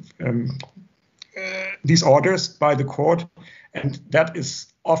these orders by the court. And that is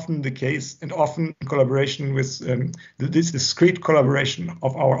often the case, and often in collaboration with this discreet collaboration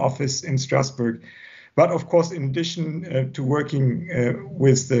of our office in Strasbourg. But of course, in addition to working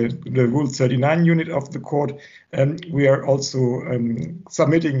with the Rule 39 unit of the court, we are also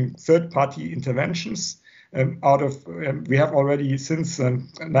submitting third-party interventions. We have already, since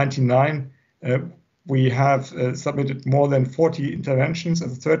 1999, we have submitted more than 40 interventions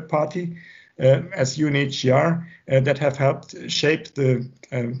as a third party, as UNHCR, that have helped shape the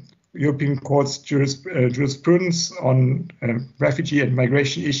European Court's jurisprudence on refugee and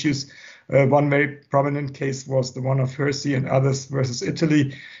migration issues. One very prominent case was the one of Hersey and others versus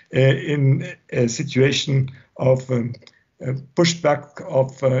Italy, in a situation of pushback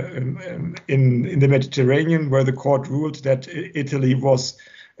in the Mediterranean, where the court ruled that Italy was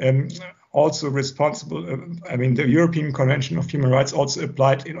also responsible. The European Convention of Human Rights also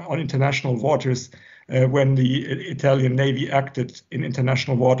applied on international waters when the Italian Navy acted in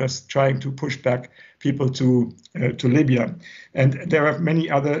international waters, trying to push back people to Libya. And there are many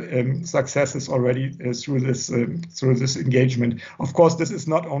other successes already through this engagement. Of course, this is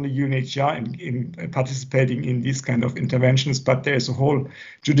not only UNHCR in participating in these kind of interventions, but there is a whole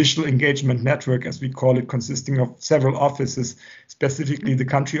judicial engagement network, as we call it, consisting of several offices, specifically the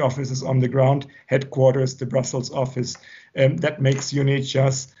country offices on the ground, headquarters, the Brussels office, that makes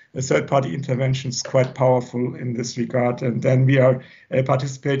UNHCR's third-party interventions quite powerful in this regard. And then we are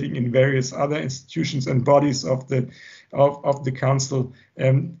participating in various other institutions and bodies of the Council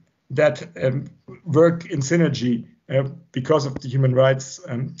that work in synergy because of the human rights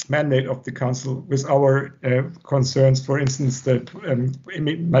mandate of the Council with our concerns. For instance, the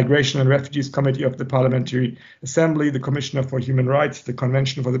Migration and Refugees Committee of the Parliamentary Assembly, the Commissioner for Human Rights, the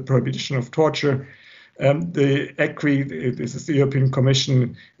Convention for the Prohibition of Torture, the ECRI, this is the European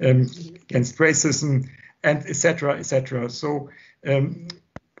Commission Against Racism, and etc., etc. So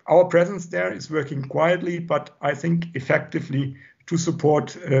our presence there is working quietly, but I think effectively to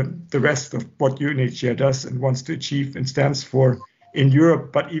support the rest of what UNHCR does and wants to achieve and stands for in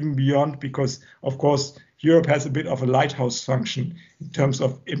Europe, but even beyond, because, of course, Europe has a bit of a lighthouse function in terms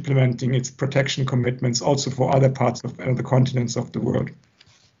of implementing its protection commitments also for other parts of the continents of the world.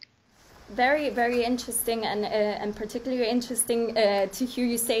 Very, very interesting, and particularly interesting to hear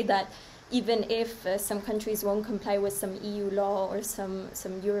you say that even if some countries won't comply with some EU law or some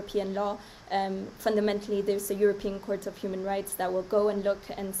European law, fundamentally there's a European Court of Human Rights that will go and look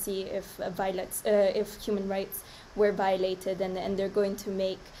and see if human rights were violated, and they're going to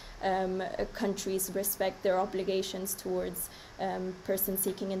make countries respect their obligations towards persons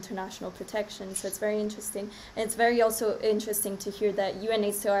seeking international protection. So it's very interesting. And it's very also interesting to hear that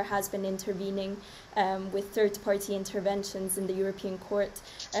UNHCR has been intervening with third-party interventions in the European Court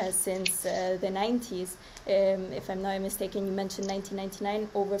since the 90s. If I'm not mistaken, you mentioned 1999,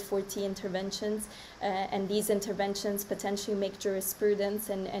 over 40 interventions. And these interventions potentially make jurisprudence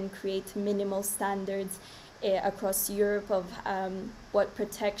and create minimal standards across Europe of what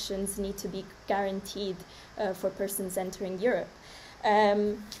protections need to be guaranteed for persons entering Europe.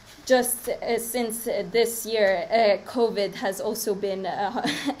 Just since this year, COVID has also been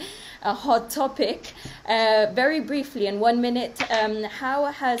a hot topic. Very briefly, in 1 minute, how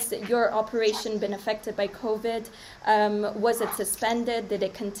has your operation been affected by COVID? Was it suspended? Did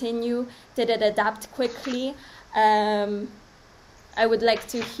it continue? Did it adapt quickly? I would like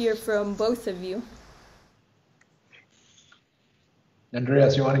to hear from both of you.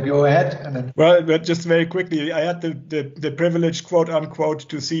 Andreas, you want to go ahead? And then... Well, but just very quickly, I had the privilege, quote unquote,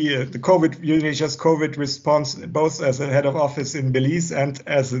 to see the UNHCR's COVID response, both as a head of office in Belize and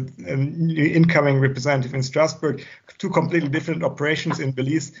as an incoming representative in Strasbourg, two completely different operations in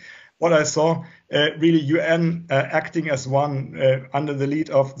Belize. What I saw, really UN acting as one under the lead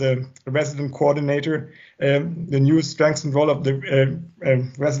of the resident coordinator, the new strengthened role of the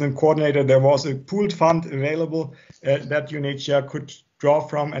resident coordinator. There was a pooled fund available that UNHCR could draw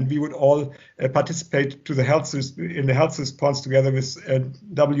from, and we would all participate to the in the health response together with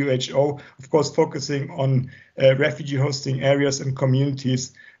WHO, of course focusing on refugee hosting areas and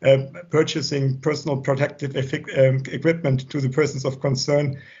communities, purchasing personal protective equipment to the persons of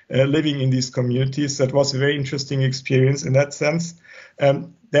concern living in these communities. That was a very interesting experience in that sense.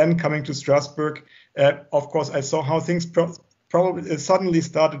 Then coming to Strasbourg, of course, I saw how things probably suddenly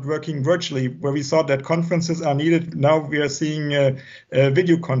started working virtually, where we saw that conferences are needed. Now we are seeing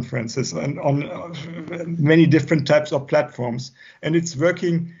video conferences on many different types of platforms, and it's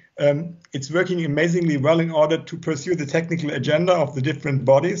working amazingly well in order to pursue the technical agenda of the different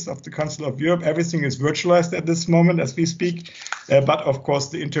bodies of the Council of Europe. Everything is virtualized at this moment as we speak, but of course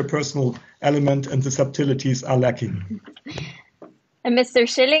the interpersonal element and the subtleties are lacking. And Mr.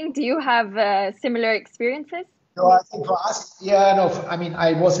 Schilling, do you have similar experiences? No, I think for us, I mean,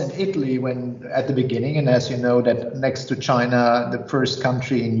 I was in Italy at the beginning, and as you know, that next to China, the first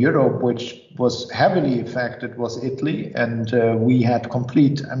country in Europe which was heavily affected was Italy, and we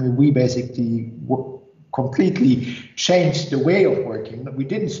basically completely changed the way of working. We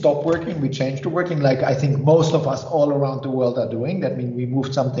didn't stop working, we changed the working, like I think most of us all around the world are doing. That means we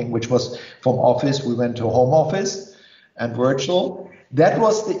moved something which was from office, we went to home office and virtual. That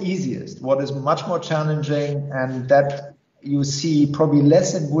was the easiest. What is much more challenging, and that you see probably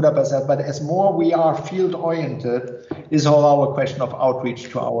less in Budapest, but as more we are field oriented, is all our question of outreach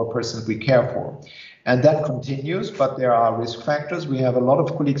to our persons we care for. And that continues, but there are risk factors. We have a lot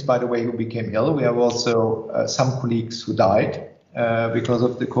of colleagues, by the way, who became ill. We have also some colleagues who died because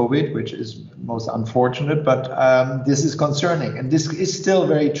of the COVID, which is most unfortunate, but this is concerning. And this is still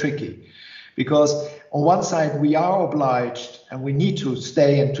very tricky because on one side, we are obliged and we need to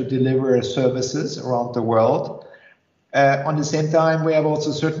stay and to deliver services around the world. On the same time, we have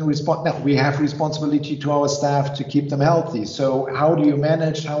also certain we have responsibility to our staff to keep them healthy. So how do you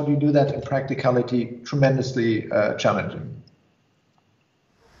manage? How do you do that in practicality? Tremendously challenging.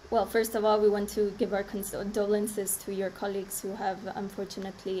 Well, first of all, we want to give our condolences to your colleagues who have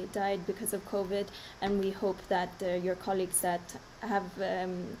unfortunately died because of COVID, and we hope that your colleagues that have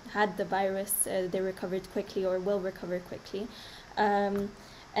had the virus, they recovered quickly or will recover quickly. And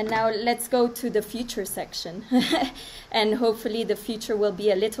now let's go to the future section, and hopefully the future will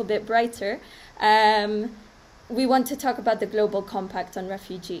be a little bit brighter. We want to talk about the Global Compact on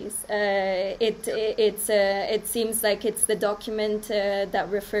Refugees. It seems like it's the document that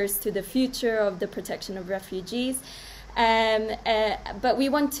refers to the future of the protection of refugees. But we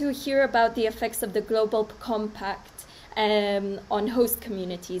want to hear about the effects of the Global Compact on host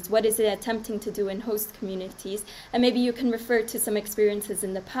communities. What is it attempting to do in host communities? And maybe you can refer to some experiences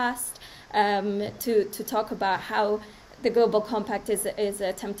in the past to talk about how the Global Compact is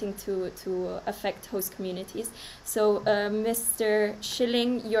attempting to affect host communities. So, Mr.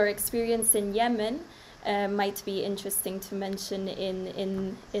 Schilling, your experience in Yemen might be interesting to mention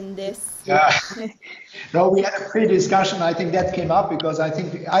in this. No, we had a pre-discussion. I think that came up because I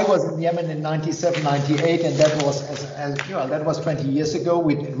think I was in Yemen in 97, 98, and that was that was 20 years ago.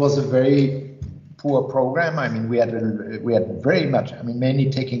 It was a very poor program. I mean, we had very much. I mean, mainly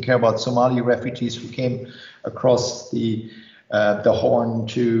taking care about Somali refugees who came across the Horn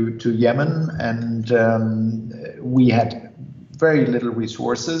to Yemen, and we had very little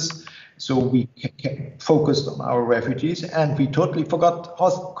resources. So we focused on our refugees, and we totally forgot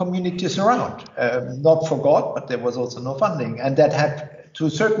host communities around. Not forgot, but there was also no funding. And that had, to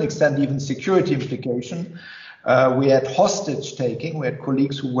a certain extent, even security implication. We had hostage taking. We had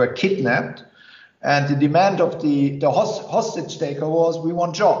colleagues who were kidnapped. And the demand of the hostage taker was, we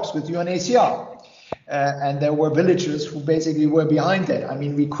want jobs with UNHCR. And there were villagers who basically were behind that. I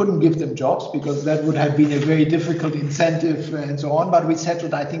mean, we couldn't give them jobs because that would have been a very difficult incentive and so on. But we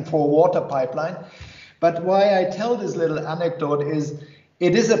settled, I think, for a water pipeline. But why I tell this little anecdote is,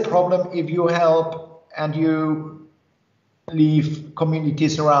 it is a problem if you help and you leave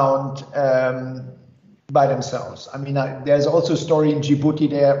communities around by themselves. I mean, there's also a story in Djibouti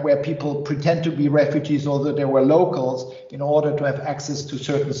there where people pretend to be refugees, although they were locals, in order to have access to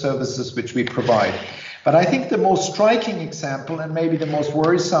certain services which we provide. But I think the most striking example, and maybe the most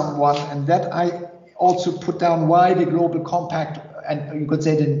worrisome one, and that I also put down why the Global Compact, and you could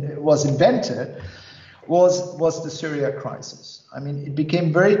say it was invented, was the Syria crisis. I mean, it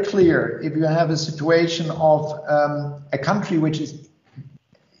became very clear if you have a situation of a country which is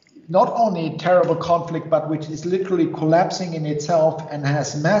not only a terrible conflict, but which is literally collapsing in itself and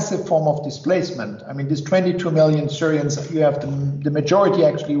has massive form of displacement. I mean, there's 22 million Syrians. You have the majority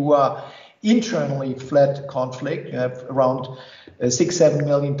actually who are internally fled conflict. You have around 6-7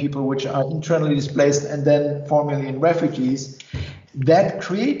 million people which are internally displaced, and then 4 million refugees. That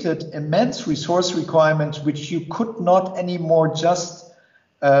created immense resource requirements which you could not anymore just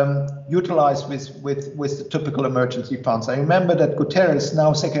utilized with the typical emergency funds. I remember that Guterres,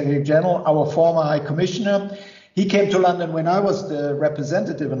 now Secretary General, our former High Commissioner, he came to London when I was the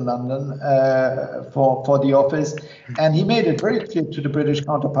representative in London for the office, and he made it very clear to the British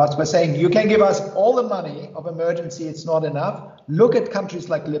counterparts by saying, you can give us all the money of emergency, it's not enough. Look at countries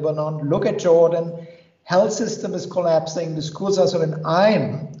like Lebanon, look at Jordan. Health system is collapsing, the schools are so, and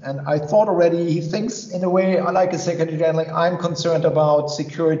I thought already he thinks in a way, I like a Secretary General, I'm concerned about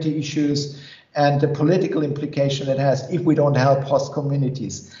security issues and the political implication it has if we don't help host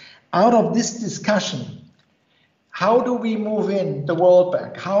communities. Out of this discussion, how do we move in the World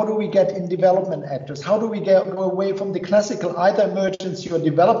Bank? How do we get in development actors? How do we go away from the classical either emergency or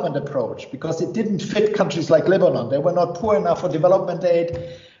development approach? Because it didn't fit countries like Lebanon. They were not poor enough for development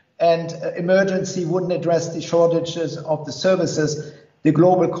aid, and emergency wouldn't address the shortages of the services. The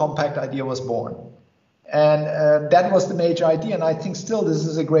Global Compact idea was born. And that was the major idea. And I think still this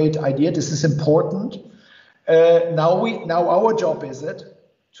is a great idea. This is important. Now our job is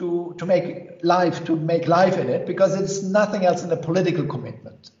to make life in it, because it's nothing else than a political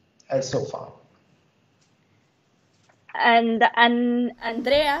commitment as so far. And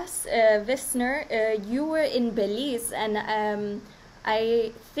Andreas Wissner, you were in Belize, and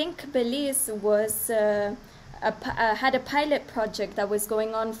I think Belize was had a pilot project that was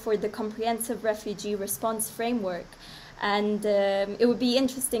going on for the Comprehensive Refugee Response Framework, and it would be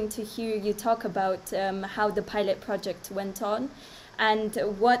interesting to hear you talk about how the pilot project went on and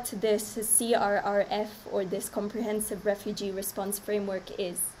what this CRRF, or this Comprehensive Refugee Response Framework,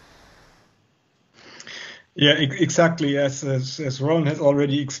 is. Yeah, exactly. As Roland has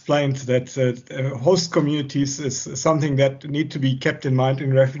already explained, that host communities is something that need to be kept in mind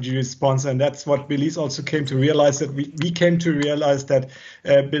in refugee response, and that's what Belize also came to realize. That we came to realize that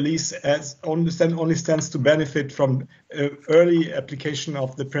Belize only stands to benefit from early application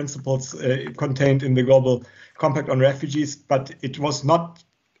of the principles contained in the Global Compact on Refugees, but it was not.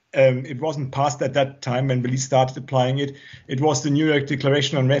 It wasn't passed at that time when Belize started applying it. It was the New York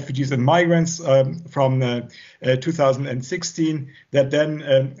Declaration on Refugees and Migrants from 2016 that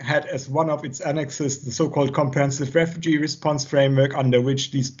then had as one of its annexes the so-called Comprehensive Refugee Response Framework, under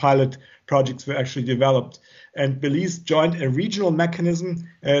which these pilot projects were actually developed. And Belize joined a regional mechanism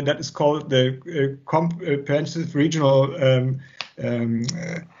that is called the Comprehensive Regional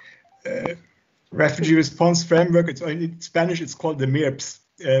Refugee Response Framework. In Spanish, it's called the MIRPS.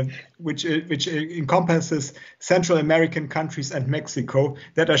 Which encompasses Central American countries and Mexico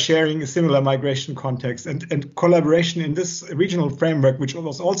that are sharing a similar migration context. And collaboration in this regional framework, which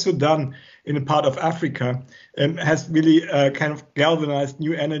was also done in a part of Africa, has really kind of galvanized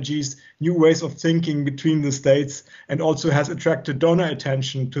new energies, new ways of thinking between the states, and also has attracted donor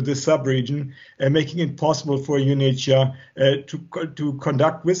attention to this sub-region, making it possible for UNHCR to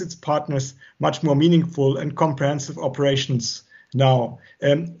conduct with its partners much more meaningful and comprehensive operations now.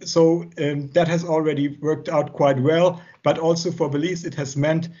 That has already worked out quite well, but also for Belize it has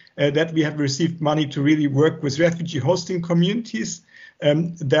meant that we have received money to really work with refugee hosting communities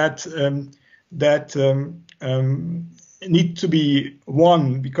that need to be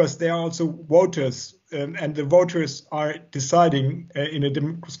won, because they are also voters and the voters are deciding in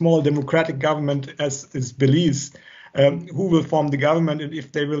a small democratic government as is Belize, who will form the government and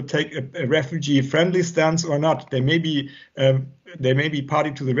if they will take a refugee-friendly stance or not. They may be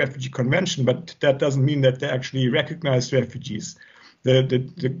party to the Refugee Convention, but that doesn't mean that they actually recognize refugees.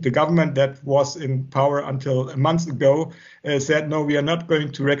 The government that was in power until a month ago said, no, we are not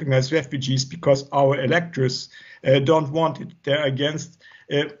going to recognize refugees because our electors don't want it. They're against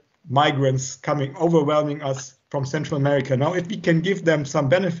migrants coming, overwhelming us from Central America. Now, if we can give them some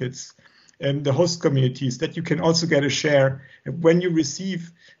benefits, the host communities, that you can also get a share. When you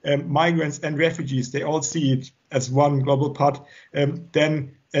receive migrants and refugees, they all see it as one global pot,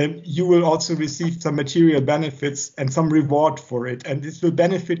 then you will also receive some material benefits and some reward for it. And this will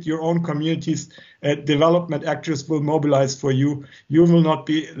benefit your own communities. Development actors will mobilize for you. You will not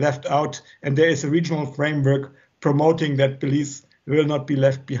be left out. And there is a regional framework promoting that Belize will not be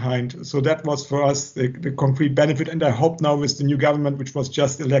left behind. So that was for us the concrete benefit. And I hope now with the new government, which was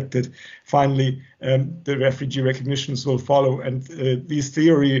just elected, finally the refugee recognitions will follow. And this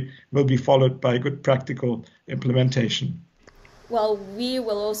theory will be followed by good practical implementation. Well, we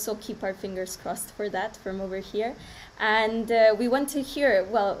will also keep our fingers crossed for that from over here. And we want to hear,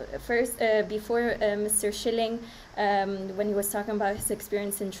 well, first, before Mr. Schilling, when he was talking about his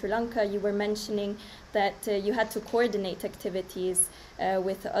experience in Sri Lanka, you were mentioning that you had to coordinate activities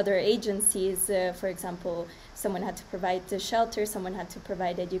with other agencies. For example, someone had to provide the shelter, someone had to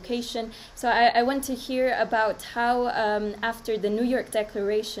provide education. So I want to hear about how, after the New York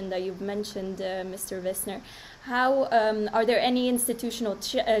Declaration that you've mentioned, Mr. Wissner, how are there any institutional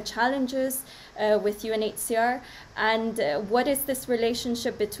challenges with UNHCR, and what is this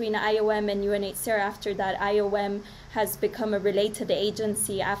relationship between IOM and UNHCR after that IOM has become a related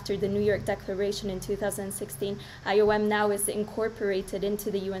agency after the New York Declaration in 2016? IOM now is incorporated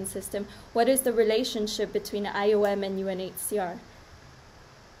into the UN system. What is the relationship between IOM and UNHCR?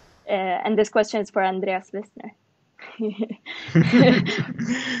 And this question is for Andreas Wissner.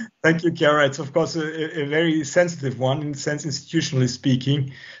 Thank you, Chiara. It's of course a very sensitive one in the sense institutionally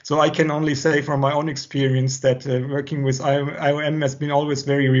speaking. So I can only say from my own experience that working with IOM has been always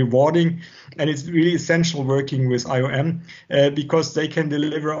very rewarding, and it's really essential working with IOM because they can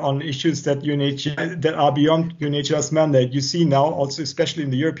deliver on issues that that are beyond UNHCR's mandate. You see now also, especially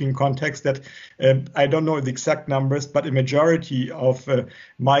in the European context, that I don't know the exact numbers, but a majority of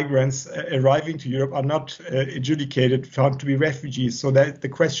migrants arriving to Europe are not adjudicated, found to be refugees. So that the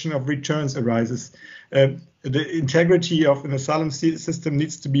question of returns arises. The integrity of an asylum system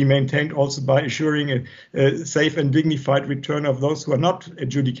needs to be maintained also by assuring a safe and dignified return of those who are not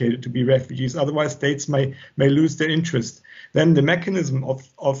adjudicated to be refugees. Otherwise, states may lose their interest. Then the mechanism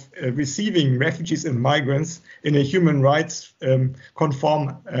of receiving refugees and migrants in a human rights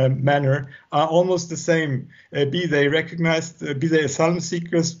conform manner are almost the same, be they recognized, be they asylum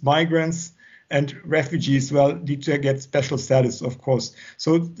seekers, migrants, and refugees, well, need to get special status, of course.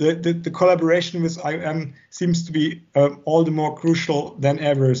 So the collaboration with IOM seems to be all the more crucial than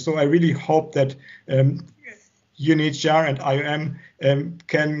ever. So I really hope that UNHCR and IOM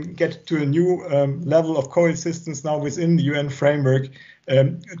can get to a new level of coexistence now within the UN framework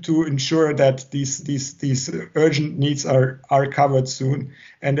to ensure that these urgent needs are covered soon,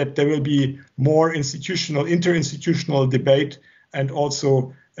 and that there will be more interinstitutional debate, and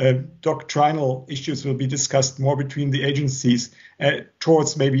also doctrinal issues will be discussed more between the agencies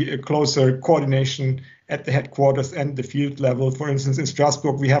towards maybe a closer coordination at the headquarters and the field level. For instance, in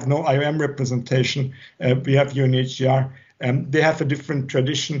Strasbourg, we have no IOM representation. We have UNHCR. They have a different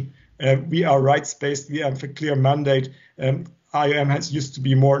tradition. We are rights-based. We have a clear mandate. IOM has used to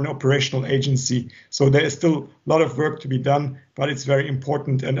be more an operational agency. So there is still a lot of work to be done, but it's very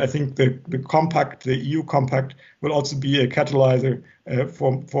important. And I think the compact, the EU compact, will also be a catalyzer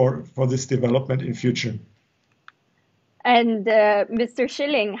for this development in future. And Mr.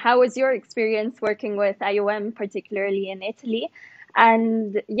 Schilling, how was your experience working with IOM, particularly in Italy?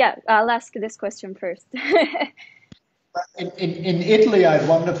 And yeah, I'll ask this question first. In Italy, I had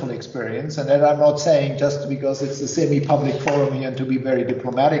wonderful experience, and that I'm not saying just because it's a semi-public forum here and to be very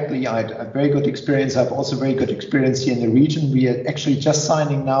diplomatically. I had a very good experience. I have also very good experience here in the region. We are actually just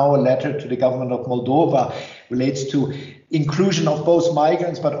signing now a letter to the government of Moldova relates to inclusion of both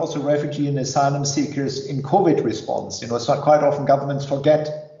migrants but also refugee and asylum seekers in COVID response. You know, so quite often governments forget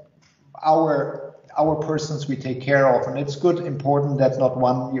our persons we take care of, and it's good, important that not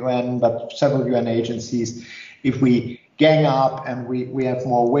one UN but several UN agencies, if we gang up and we have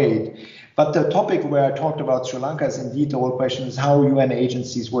more weight. But the topic where I talked about Sri Lanka is indeed the whole question is how UN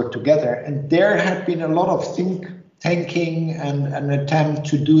agencies work together. And there have been a lot of thinking and an attempt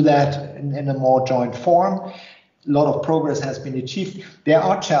to do that in a more joint form. A lot of progress has been achieved. There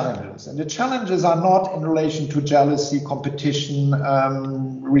are challenges, and the challenges are not in relation to jealousy, competition,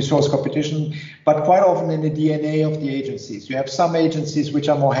 resource competition, but quite often in the DNA of the agencies. You have some agencies which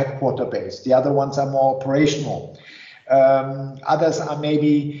are more headquarter based, the other ones are more operational. Others are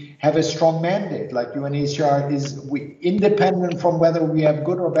maybe have a strong mandate, like UNHCR is independent from whether we have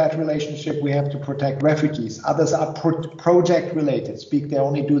good or bad relationship, we have to protect refugees. Others are project related, they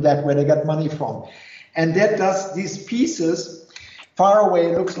only do that where they get money from. And that does these pieces far away.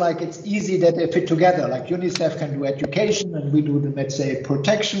 It looks like it's easy that they fit together. Like UNICEF can do education and we do, let's say,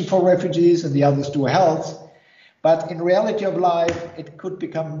 protection for refugees and the others do health. But in reality of life, it could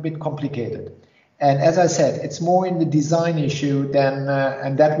become a bit complicated. And as I said, it's more in the design issue than,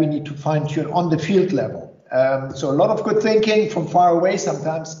 and that we need to fine tune on the field level. So a lot of good thinking from far away.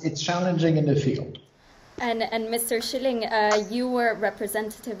 Sometimes it's challenging in the field. And Mr. Schilling, you were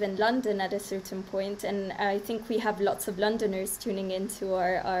representative in London at a certain point, and I think we have lots of Londoners tuning into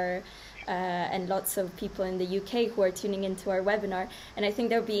our and lots of people in the UK who are tuning into our webinar. And I think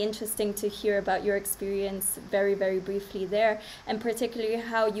that would be interesting to hear about your experience very, very briefly there, and particularly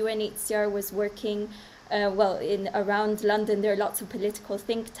how UNHCR was working, around London. There are lots of political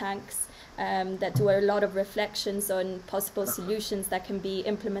think tanks that do a lot of reflections on possible solutions that can be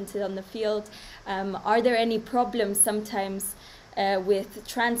implemented on the field. Are there any problems sometimes with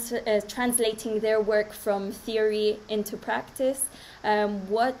translating their work from theory into practice?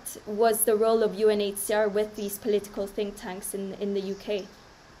 What was the role of UNHCR with these political think tanks in the UK?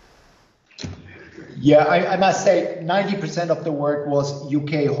 Yeah, I must say 90% of the work was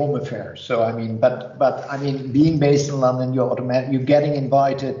UK home affairs. So I mean, but I mean, being based in London, you're getting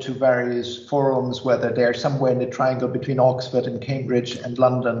invited to various forums, whether they're somewhere in the triangle between Oxford and Cambridge and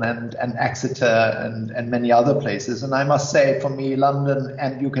London and Exeter and many other places. And I must say, for me, London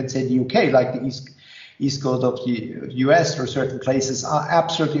and you can say the UK, like the East Coast of the US or certain places, are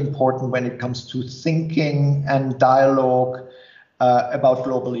absolutely important when it comes to thinking and dialogue about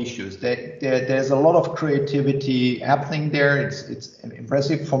global issues. There's a lot of creativity happening there. It's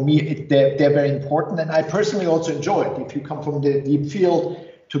impressive. For me, they're very important, and I personally also enjoy it. If you come from the deep field,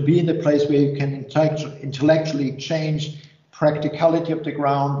 to be in a place where you can intellectually change practicality of the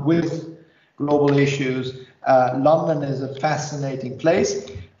ground with global issues. London is a fascinating place.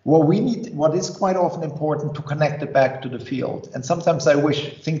 What is quite often important to connect it back to the field. And sometimes I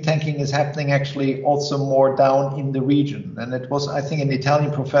wish think tanking is happening actually also more down in the region. And it was, I think, an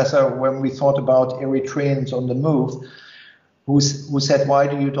Italian professor when we thought about Eritreans on the move, who said, why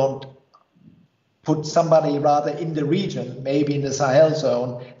do you don't put somebody rather in the region, maybe in the Sahel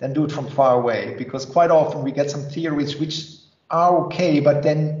zone, than do it from far away? Because quite often we get some theories which are okay, but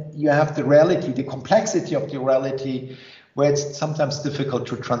then you have the reality, the complexity of the reality, where it's sometimes difficult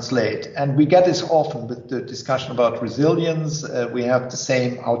to translate. And we get this often with the discussion about resilience. We have the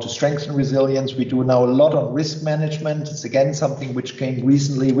same, how to strengthen resilience. We do now a lot on risk management. It's again something which came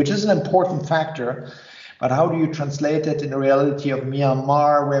recently, which is an important factor. But how do you translate it in the reality of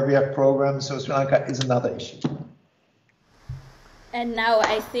Myanmar, where we have programs? So Sri Lanka is another issue. And now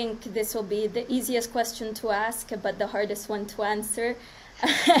I think this will be the easiest question to ask, but the hardest one to answer.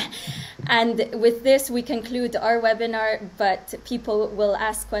 And with this, we conclude our webinar, but people will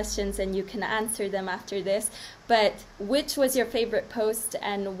ask questions and you can answer them after this. But which was your favorite post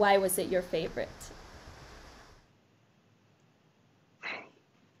and why was it your favorite?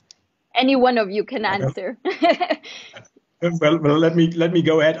 Any one of you can answer. Well, let me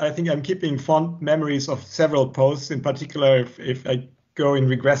go ahead. I think I'm keeping fond memories of several posts, in particular, if I go in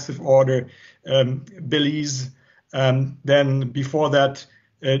regressive order, Belize, then before that,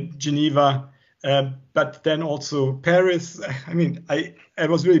 Geneva, but then also Paris. I mean, I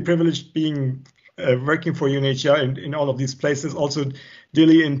was really privileged being working for UNHCR in all of these places, also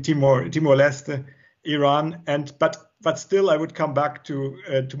Dili in Timor-Leste, Iran, but still I would come back to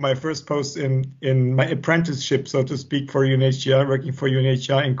my first post in my apprenticeship, so to speak, for UNHCR, working for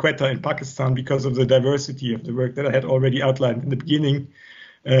UNHCR in Quetta in Pakistan, because of the diversity of the work that I had already outlined in the beginning,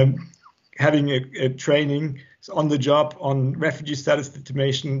 having a training on the job on refugee status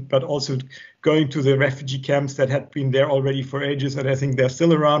determination, but also going to the refugee camps that had been there already for ages, and I think they're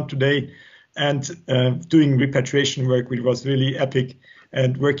still around today, and doing repatriation work, which was really epic,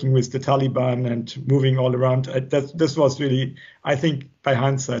 and working with the Taliban and moving all around. This was really, I think, by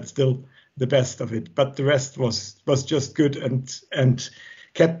hindsight, still the best of it. But the rest was just good and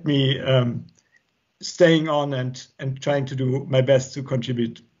kept me staying on and trying to do my best to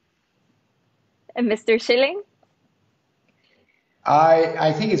contribute. And Mr. Schilling?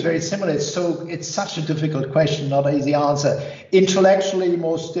 I think it's very similar. It's such a difficult question, not an easy answer. Intellectually,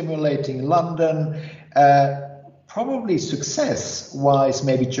 most stimulating London. Probably success-wise,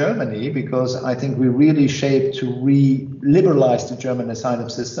 maybe Germany, because I think we really shaped to re-liberalize the German asylum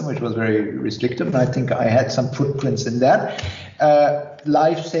system, which was very restrictive, and I think I had some footprints in that.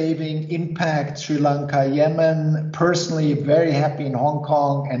 Life-saving impact, Sri Lanka, Yemen. Personally, very happy in Hong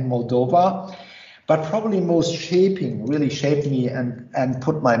Kong and Moldova. But probably most shaping, really shaped me and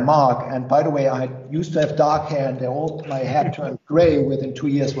put my mark. And by the way, I used to have dark hair and my hair turned gray within 2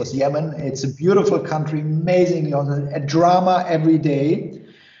 years was Yemen. It's a beautiful country, amazing, a drama every day,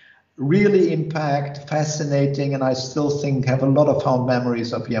 really impact, fascinating, and I still think have a lot of fond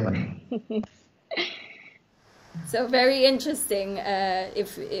memories of Yemen. So very interesting.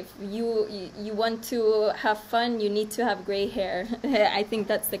 If you want to have fun, you need to have gray hair. I think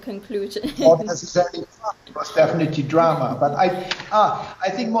that's the conclusion. Not necessarily fun. It was definitely drama. But I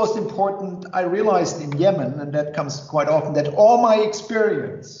think most important, I realized in Yemen, and that comes quite often, that all my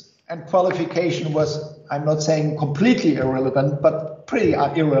experience and qualification was, I'm not saying completely irrelevant, but pretty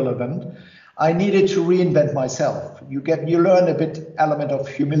irrelevant. I needed to reinvent myself. You learn a bit element of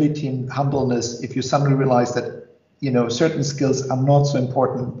humility and humbleness if you suddenly realize that certain skills are not so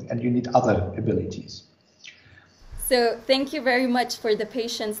important and you need other abilities. So thank you very much for the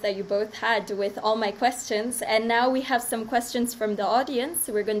patience that you both had with all my questions. And now we have some questions from the audience.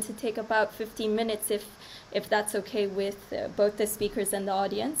 We're going to take about 15 minutes if that's okay with both the speakers and the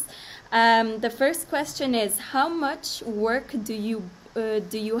audience. The first question is, how much work do you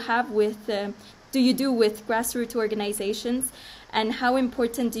do with grassroots organizations, and how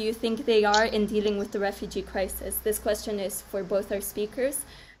important do you think they are in dealing with the refugee crisis? This question is for both our speakers.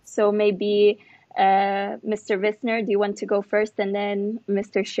 So maybe Mr. Wissner, do you want to go first, and then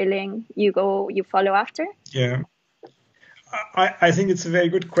Mr. Schilling, you follow after? Yeah, I think it's a very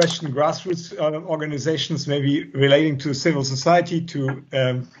good question. Grassroots organizations may be relating to civil society, to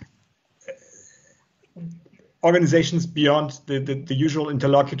organizations beyond the usual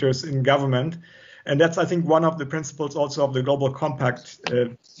interlocutors in government. And that's, I think, one of the principles also of the Global Compact,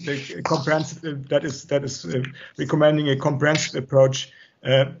 that is recommending a comprehensive approach,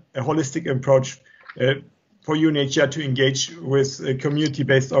 a holistic approach for UNHCR to engage with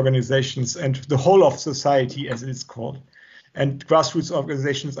community-based organizations and the whole of society, as it is called. And grassroots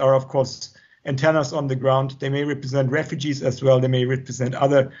organizations are, of course, antennas on the ground. They may represent refugees as well. They may represent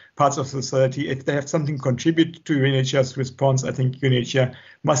other parts of society. If they have something to contribute to UNHCR's response, I think UNHCR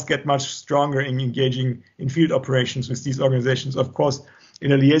must get much stronger in engaging in field operations with these organizations. Of course,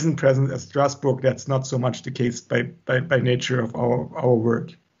 in a liaison presence at Strasbourg, that's not so much the case by nature of our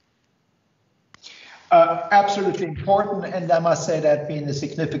work. Absolutely important, and I must say that been a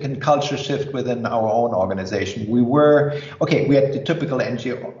significant culture shift within our own organization. We had the typical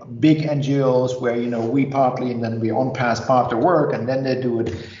big NGOs where we partly and then we on-pass part the work and then they do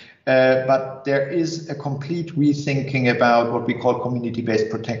it. But there is a complete rethinking about what we call community-based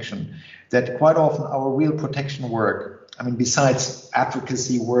protection. That quite often our real protection work, besides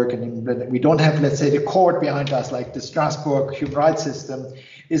advocacy work, and we don't have, let's say, the court behind us like the Strasbourg human rights system.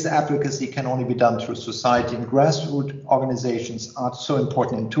 Is advocacy can only be done through society, and grassroots organizations are so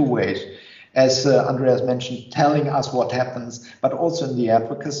important in two ways. As Andreas mentioned, telling us what happens, but also in the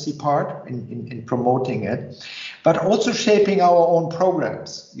advocacy part, in promoting it, but also shaping our own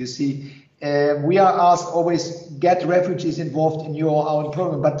programs. You see, we are asked always get refugees involved in your own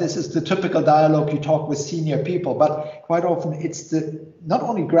program, but this is the typical dialogue you talk with senior people. But quite often it's not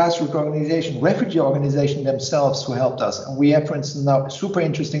only grassroots organization, refugee organization themselves who helped us. And we have, for instance, now super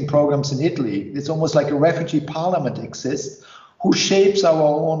interesting programs in Italy. It's almost like a refugee parliament exists who shapes our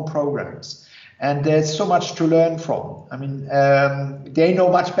own programs. And there's so much to learn from. They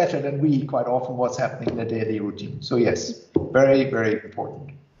know much better than we quite often what's happening in the daily routine. So yes, very, very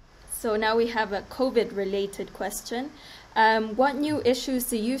important. So now we have a COVID-related question. What new issues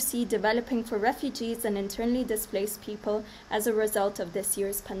do you see developing for refugees and internally displaced people as a result of this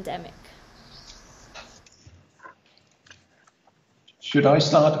year's pandemic? Should I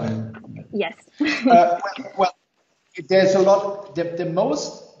start? Yes. Well, there's a lot. The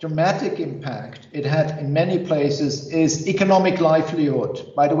most dramatic impact it had in many places is economic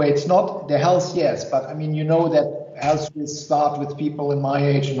livelihood. By the way, it's not the health, yes, but that health will start with people in my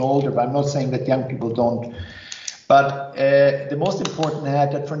age and older, but I'm not saying that young people don't. But the most important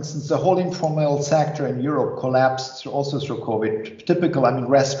had that, for instance, the whole informal sector in Europe collapsed also through COVID. Typical,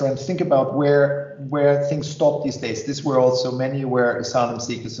 restaurants, think about where things stop these days. This were also many where asylum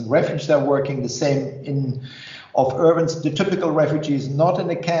seekers and refugees are working, the same in of urbans. The typical refugee is not in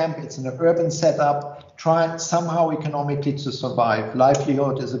a camp, it's in an urban setup, trying somehow economically to survive.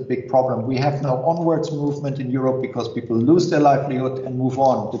 Livelihood is a big problem. We have now onwards movement in Europe because people lose their livelihood and move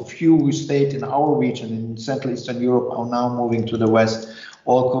on. The few who stayed in our region in Central Eastern Europe are now moving to the West,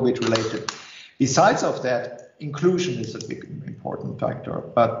 all COVID related. Besides of that, inclusion is a big important factor.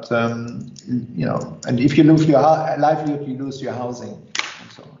 But, you know, and if you lose your livelihood, you lose your housing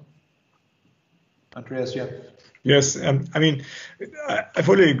and so on. Andreas, yeah. Yes, I mean, I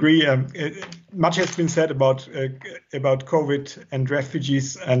fully agree. Much has been said about COVID and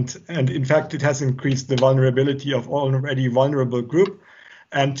refugees, and in fact, it has increased the vulnerability of already vulnerable group.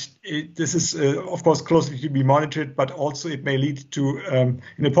 And this is, of course, closely to be monitored, but also it may lead to an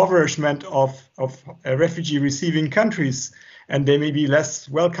impoverishment of refugee receiving countries, and they may be less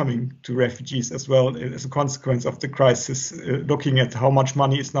welcoming to refugees as well as a consequence of the crisis, looking at how much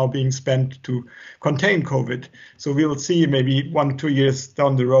money is now being spent to contain COVID. So we will see maybe 1-2 years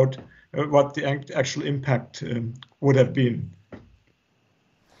down the road what the actual impact would have been.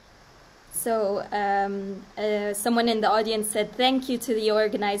 So someone in the audience said, thank you to the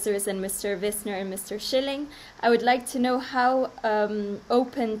organizers and Mr. Wissner and Mr. Schilling. I would like to know how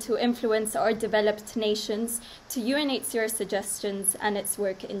open to influence our developed nations to UNHCR suggestions and its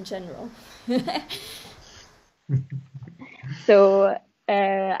work in general. So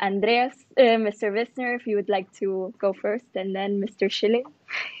Andreas, Mr. Wissner, if you would like to go first, and then Mr. Schilling.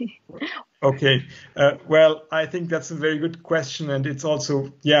 Okay, well, I think that's a very good question, and it's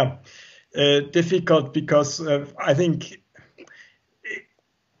also, difficult because I think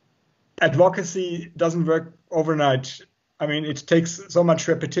advocacy doesn't work overnight. I mean, it takes so much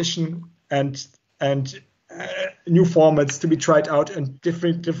repetition and new formats to be tried out, and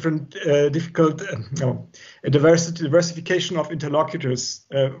diversification of interlocutors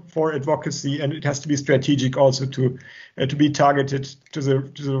for advocacy, and it has to be strategic also to be targeted to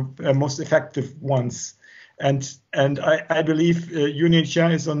the most effective ones. And I believe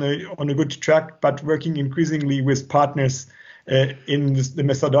UNHCR is on a good track, but working increasingly with partners in the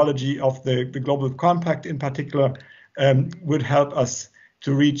methodology of the Global Compact in particular would help us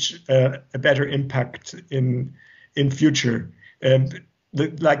to reach a better impact in future.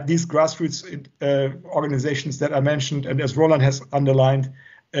 Like these grassroots organizations that I mentioned, and as Roland has underlined,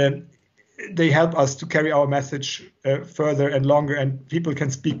 they help us to carry our message further and longer, and people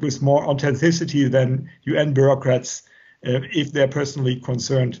can speak with more authenticity than UN bureaucrats if they're personally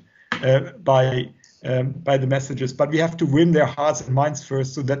concerned by the messages. But we have to win their hearts and minds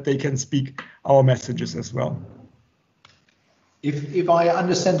first so that they can speak our messages as well. If I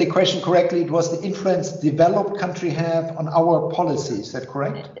understand the question correctly, it was the influence developed country have on our policies. Is that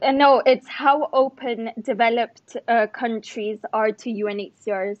correct? No, it's how open developed countries are to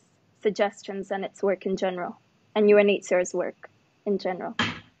UNHCR's suggestions and its work in general, and UNHCR's work in general.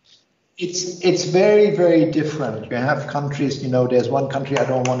 It's very, very different. You have countries, you know, there's one country I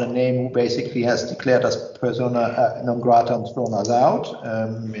don't want to name who basically has declared us persona non grata and thrown us out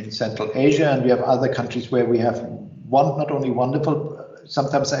in Central Asia, and we have other countries where we have not only wonderful,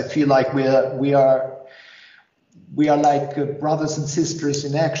 sometimes I feel like we are like brothers and sisters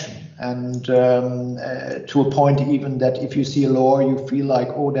in action, and to a point even that if you see a law, you feel like,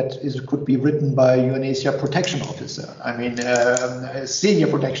 oh, could be written by a UNHCR protection officer. I mean, a senior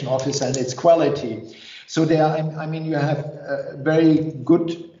protection officer, and its quality. So there, I mean, you have a very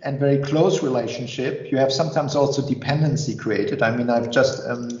good and very close relationship. You have sometimes also dependency created. I mean,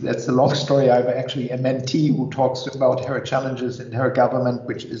 that's a long story. I have actually a mentee who talks about her challenges in her government,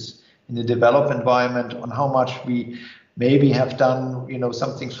 which is in a developed environment, on how much we maybe have done, you know,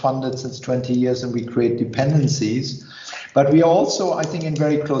 something's funded since 20 years and we create dependencies. But we are also, I think, in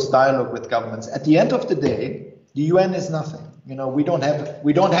very close dialogue with governments. At the end of the day, the UN is nothing. You know, we don't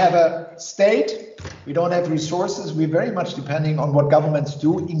have a state, we don't have resources. We're very much depending on what governments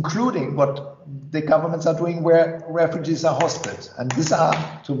do, including what the governments are doing where refugees are hosted. And these are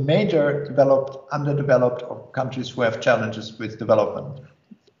to major developed, underdeveloped countries who have challenges with development.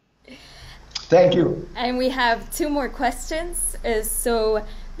 Thank you. And we have 2 more questions. So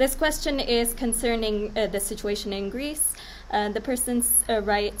this question is concerning the situation in Greece. The person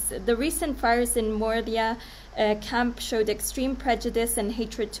writes, the recent fires in Moria camp showed extreme prejudice and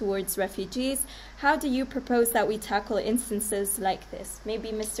hatred towards refugees. How do you propose that we tackle instances like this? Maybe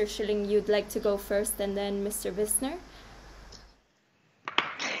Mr. Schilling, you'd like to go first, and then Mr. Wissner.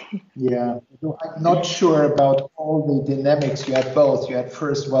 Yeah, I'm not sure about all the dynamics. You had both. You had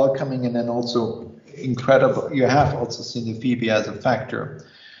first welcoming and then also incredible. You have also xenophobia as a factor.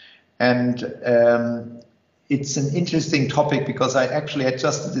 And it's an interesting topic because I actually had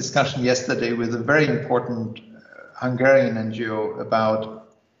just a discussion yesterday with a very important Hungarian NGO about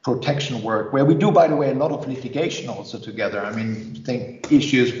protection work, where we do, by the way, a lot of litigation also together. I mean, think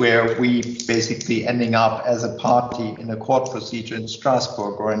issues where we basically ending up as a party in a court procedure in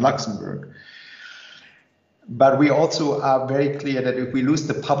Strasbourg or in Luxembourg. But we also are very clear that if we lose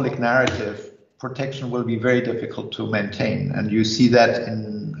the public narrative, protection will be very difficult to maintain. And you see that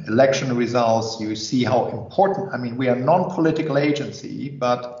in election results, you see how important, I mean, we are a non-political agency,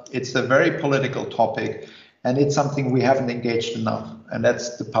 but it's a very political topic. And it's something we haven't engaged enough, and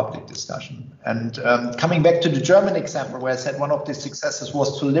that's the public discussion. And coming back to the German example, where I said one of the successes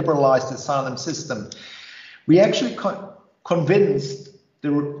was to liberalize the asylum system, we actually convinced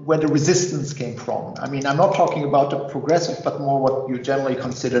where the resistance came from. I mean, I'm not talking about the progressive, but more what you generally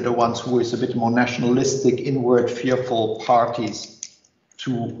consider the ones who is a bit more nationalistic, inward, fearful parties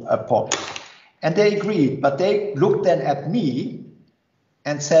to a point. And they agreed, but they looked then at me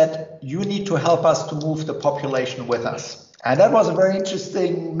and said, you need to help us to move the population with us. And that was a very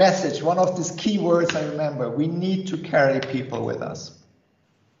interesting message. One of these key words I remember, we need to carry people with us.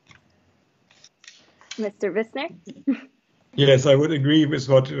 Mr. Wissner? Yes, I would agree with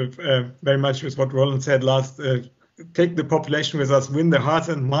what very much with what Roland said last. Take the population with us, win the hearts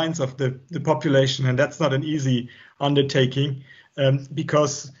and minds of the population. And that's not an easy undertaking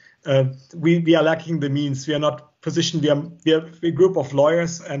because we are lacking the means. We are not positioned. We are a group of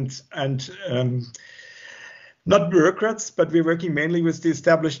lawyers and not bureaucrats, but we're working mainly with the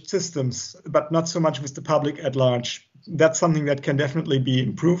established systems, but not so much with the public at large. That's something that can definitely be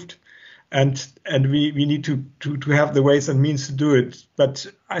improved, and we need to have the ways and means to do it. But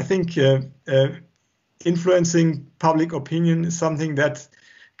I think influencing public opinion is something that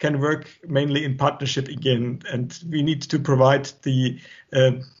can work mainly in partnership again, and we need to provide the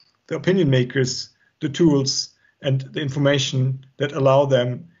opinion makers the tools and the information that allow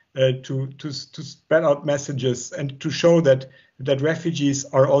them to spread out messages and to show that refugees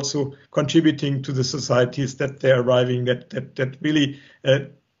are also contributing to the societies that they're arriving, that really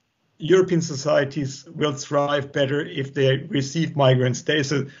European societies will thrive better if they receive migrants. There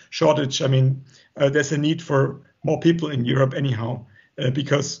is a shortage. I mean, there's a need for more people in Europe anyhow,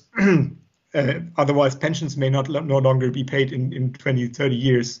 because otherwise pensions may no longer be paid in 20, 30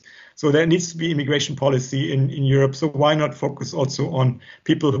 years. So there needs to be immigration policy in Europe. So why not focus also on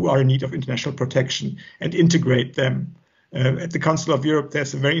people who are in need of international protection and integrate them? At the Council of Europe,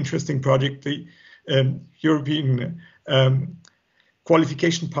 there's a very interesting project, the European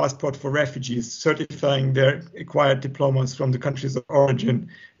qualification passport for refugees, certifying their acquired diplomas from the countries of origin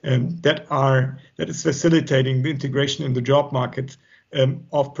that is facilitating the integration in the job market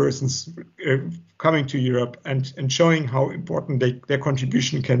of persons coming to Europe and showing how important their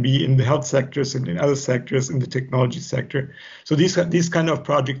contribution can be in the health sectors and in other sectors, in the technology sector. So these kind of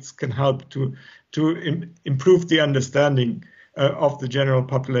projects can help to improve the understanding of the general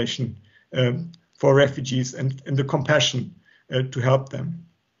population for refugees and the compassion to help them.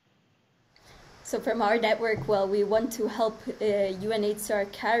 So from our network, well, we want to help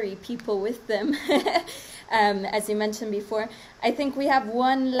UNHCR carry people with them, as you mentioned before. I think we have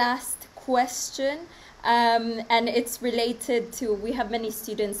one last question, and it's related to, we have many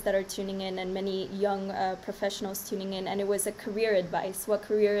students that are tuning in and many young professionals tuning in, and it was a career advice. What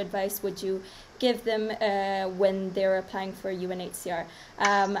career advice would you give them when they're applying for UNHCR?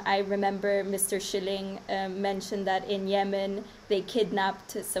 I remember Mr. Schilling mentioned that in Yemen they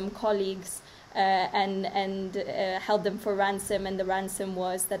kidnapped some colleagues and held them for ransom, and the ransom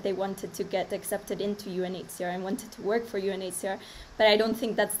was that they wanted to get accepted into UNHCR and wanted to work for UNHCR. But I don't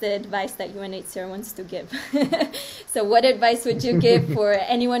think that's the advice that UNHCR wants to give. So what advice would you give for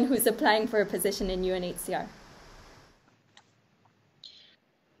anyone who's applying for a position in UNHCR?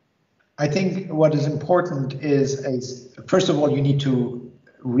 I think what is important is first of all, you need to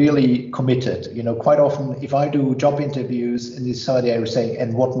really commit it. You know, quite often if I do job interviews in this study, I would say,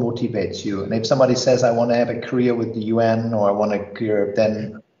 and what motivates you? And if somebody says, I want to have a career with the UN or I want a career,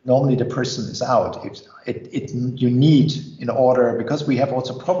 then normally the person is out. You need, in order, because we have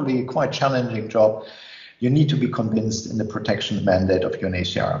also probably a quite challenging job, you need to be convinced in the protection mandate of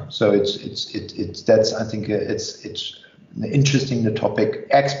UNHCR. So that's, I think it's interesting, the topic.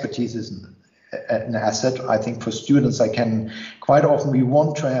 Expertise is an asset. I think for students, quite often we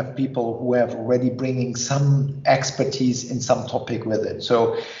want to have people who have already bringing some expertise in some topic with it.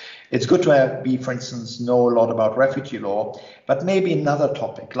 So it's good to for instance, know a lot about refugee law, but maybe another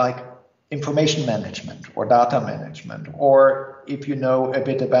topic like information management or data management, or if you know a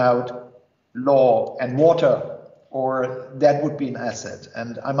bit about law and water, or that would be an asset.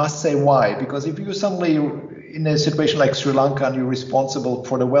 And I must say why, because if you suddenly in a situation like Sri Lanka and you're responsible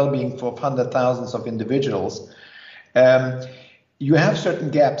for the well-being for hundreds of thousands of individuals, You have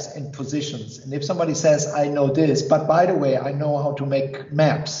certain gaps in positions. And if somebody says, I know this, but by the way, I know how to make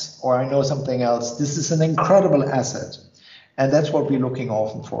maps, or I know something else, this is an incredible asset. And that's what we're looking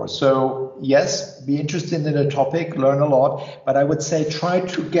often for. So yes, be interested in the topic, learn a lot, but I would say try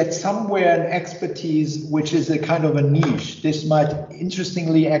to get somewhere an expertise, which is a kind of a niche. This might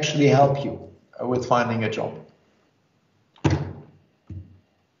interestingly actually help you with finding a job.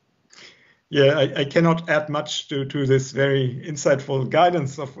 Yeah, I cannot add much to this very insightful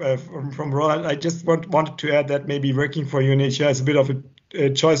guidance from Roland. I just wanted to add that maybe working for UNHCR is a bit of a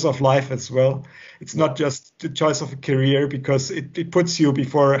choice of life as well. It's not just the choice of a career, because it puts you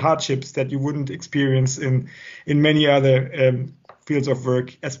before hardships that you wouldn't experience in many other fields of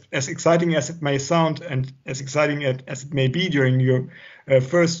work. As exciting as it may sound, and as exciting as it may be during your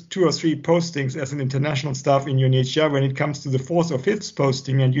first 2 or 3 postings as an international staff in UNHCR, when it comes to the 4th or 5th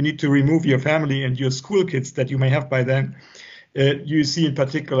posting and you need to remove your family and your school kids that you may have by then, you see in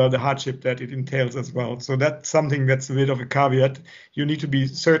particular the hardship that it entails as well. So that's something that's a bit of a caveat. You need to be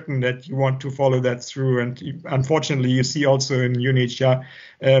certain that you want to follow that through. And unfortunately, you see also in UNHCR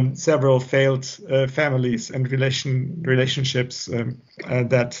several failed families and relationships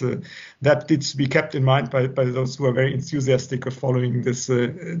that needs to be kept in mind by those who are very enthusiastic of following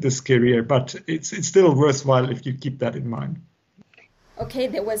this career. But it's still worthwhile if you keep that in mind. Okay,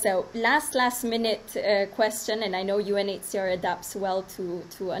 there was a last minute question, and I know UNHCR adapts well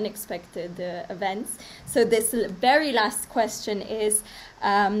to unexpected events. So this very last question is,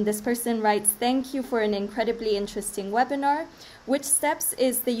 this person writes, thank you for an incredibly interesting webinar. Which steps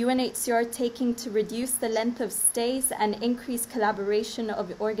is the UNHCR taking to reduce the length of stays and increase collaboration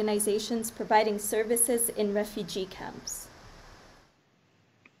of organizations providing services in refugee camps?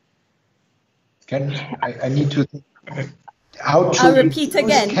 I need to think. I'll repeat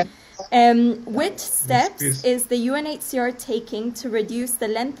again. Which steps is the UNHCR taking to reduce the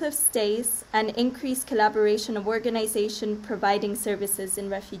length of stays and increase collaboration of organizations providing services in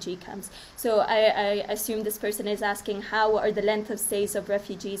refugee camps? So I assume this person is asking, how are the length of stays of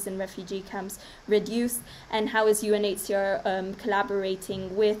refugees in refugee camps reduced, and how is UNHCR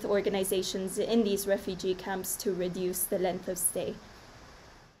collaborating with organizations in these refugee camps to reduce the length of stay?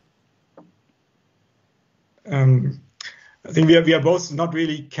 I think we are both not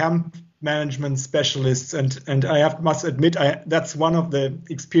really camp management specialists, and I must admit that's one of the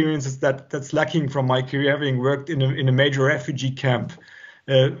experiences that's lacking from my career, having worked in a major refugee camp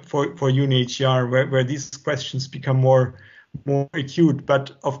for UNHCR, where these questions become more acute.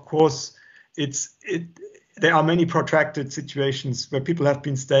 But of course, there are many protracted situations where people have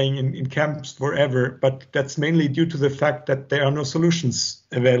been staying in camps forever, but that's mainly due to the fact that there are no solutions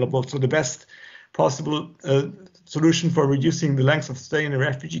available. So the best possible solution for reducing the length of stay in a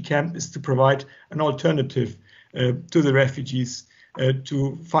refugee camp is to provide an alternative to the refugees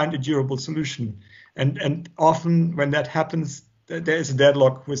to find a durable solution. And often when that happens, there is a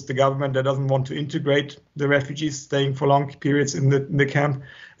deadlock with the government that doesn't want to integrate the refugees staying for long periods in the camp.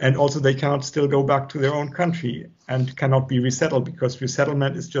 And also they cannot still go back to their own country and cannot be resettled, because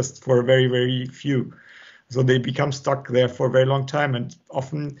resettlement is just for very, very few. So they become stuck there for a very long time. And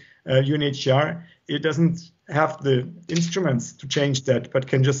often UNHCR, it doesn't have the instruments to change that, but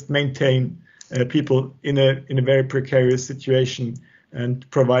can just maintain people in a very precarious situation and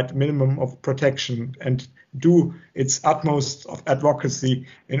provide minimum of protection and do its utmost of advocacy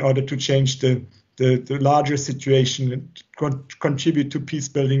in order to change the larger situation and contribute to peace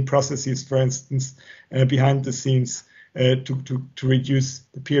building processes, for instance, behind the scenes to reduce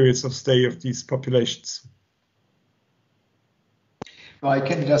the periods of stay of these populations. Well, I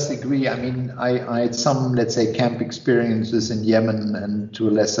can just agree. I mean, I had some, let's say, camp experiences in Yemen and to a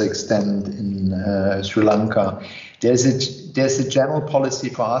lesser extent in Sri Lanka. There's a general policy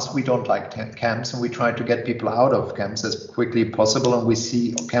for us. We don't like camps, and we try to get people out of camps as quickly as possible. And we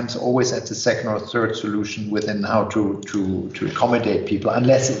see camps always as the second or third solution within how to accommodate people,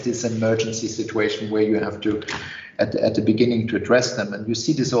 unless it is an emergency situation where you have to at the beginning to address them. And you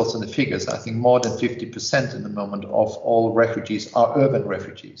see this also in the figures. I think more than 50% in the moment of all refugees are urban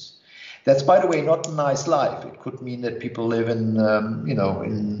refugees. That's, by the way, not a nice life. It could mean that people live in,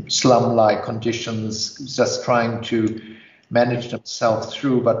 in slum-like conditions, just trying to manage themselves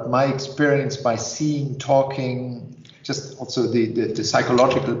through. But my experience by seeing, talking, just also the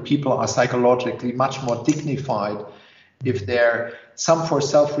psychological people are psychologically much more dignified if they're some for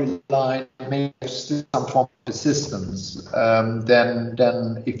self-reliant, maybe still some form of assistance,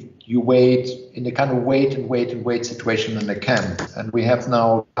 than if you wait in a kind of wait and wait situation in the camp. And we have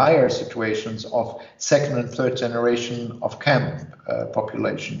now higher situations of second and third generation of camp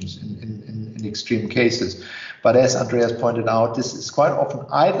populations in extreme cases. But as Andreas pointed out, this is quite often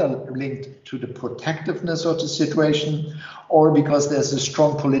either linked to the protectiveness of the situation or because there's a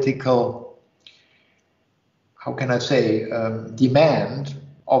strong political, how can I say, demand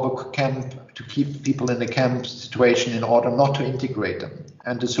of a camp to keep people in the camp situation in order not to integrate them.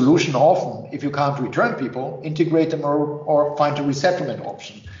 And the solution often, if you can't return people, integrate them or find a resettlement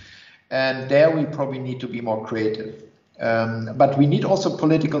option. And there we probably need to be more creative. But we need also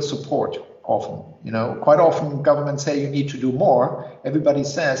political support often. You know, quite often governments say you need to do more. Everybody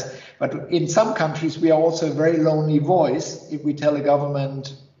says, but in some countries we are also a very lonely voice if we tell a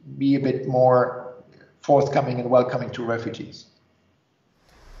government be a bit more forthcoming and welcoming to refugees.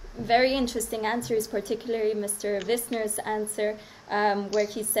 Very interesting answers, particularly Mr. Wissner's answer, where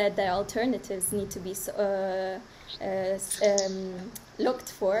he said that alternatives need to be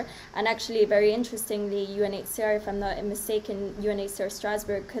looked for. And actually, very interestingly, UNHCR, if I'm not mistaken, UNHCR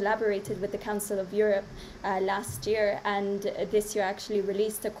Strasbourg collaborated with the Council of Europe last year, and this year actually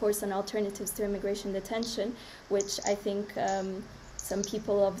released a course on alternatives to immigration detention, which I think some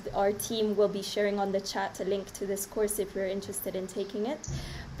people of our team will be sharing on the chat a link to this course if you're interested in taking it.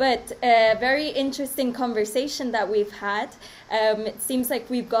 But a very interesting conversation that we've had. It seems like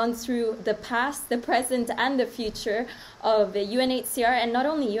we've gone through the past, the present, and the future of UNHCR, and not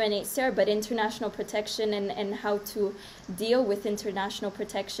only UNHCR, but international protection and how to deal with international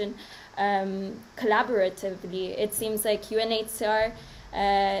protection collaboratively. It seems like UNHCR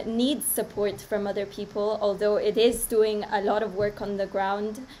needs support from other people, although it is doing a lot of work on the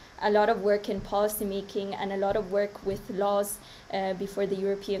ground, a lot of work in policy making, and a lot of work with laws before the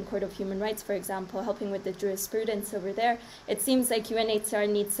European Court of Human Rights, for example, helping with the jurisprudence over there. It seems like UNHCR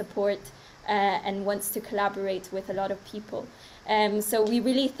needs support and wants to collaborate with a lot of people. So we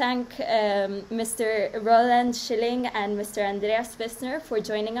really thank Mr. Roland Schilling and Mr. Andreas Wissner for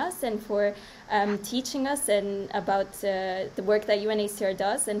joining us and for teaching us about the work that UNHCR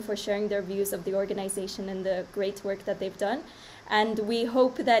does and for sharing their views of the organization and the great work that they've done. And we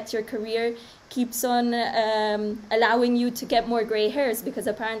hope that your career keeps on allowing you to get more gray hairs, because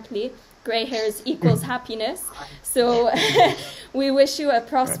apparently gray hairs equals happiness. So we wish you a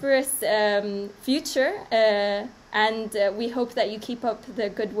prosperous future, and we hope that you keep up the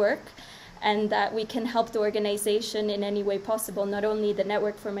good work and that we can help the organization in any way possible, not only the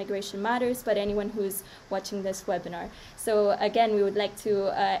Network for Migration Matters, but anyone who's watching this webinar. So again, we would like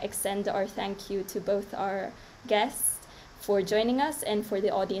to extend our thank you to both our guests for joining us and for the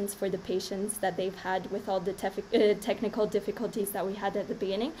audience for the patience that they've had with all the technical difficulties that we had at the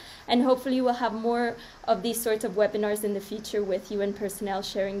beginning. And hopefully we'll have more of these sorts of webinars in the future with UN personnel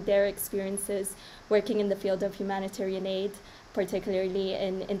sharing their experiences working in the field of humanitarian aid, particularly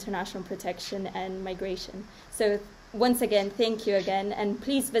in international protection and migration. So once again, thank you again, and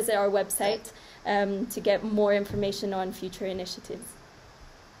please visit our website to get more information on future initiatives.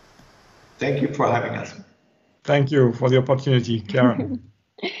 Thank you for having us. Thank you for the opportunity, Karen.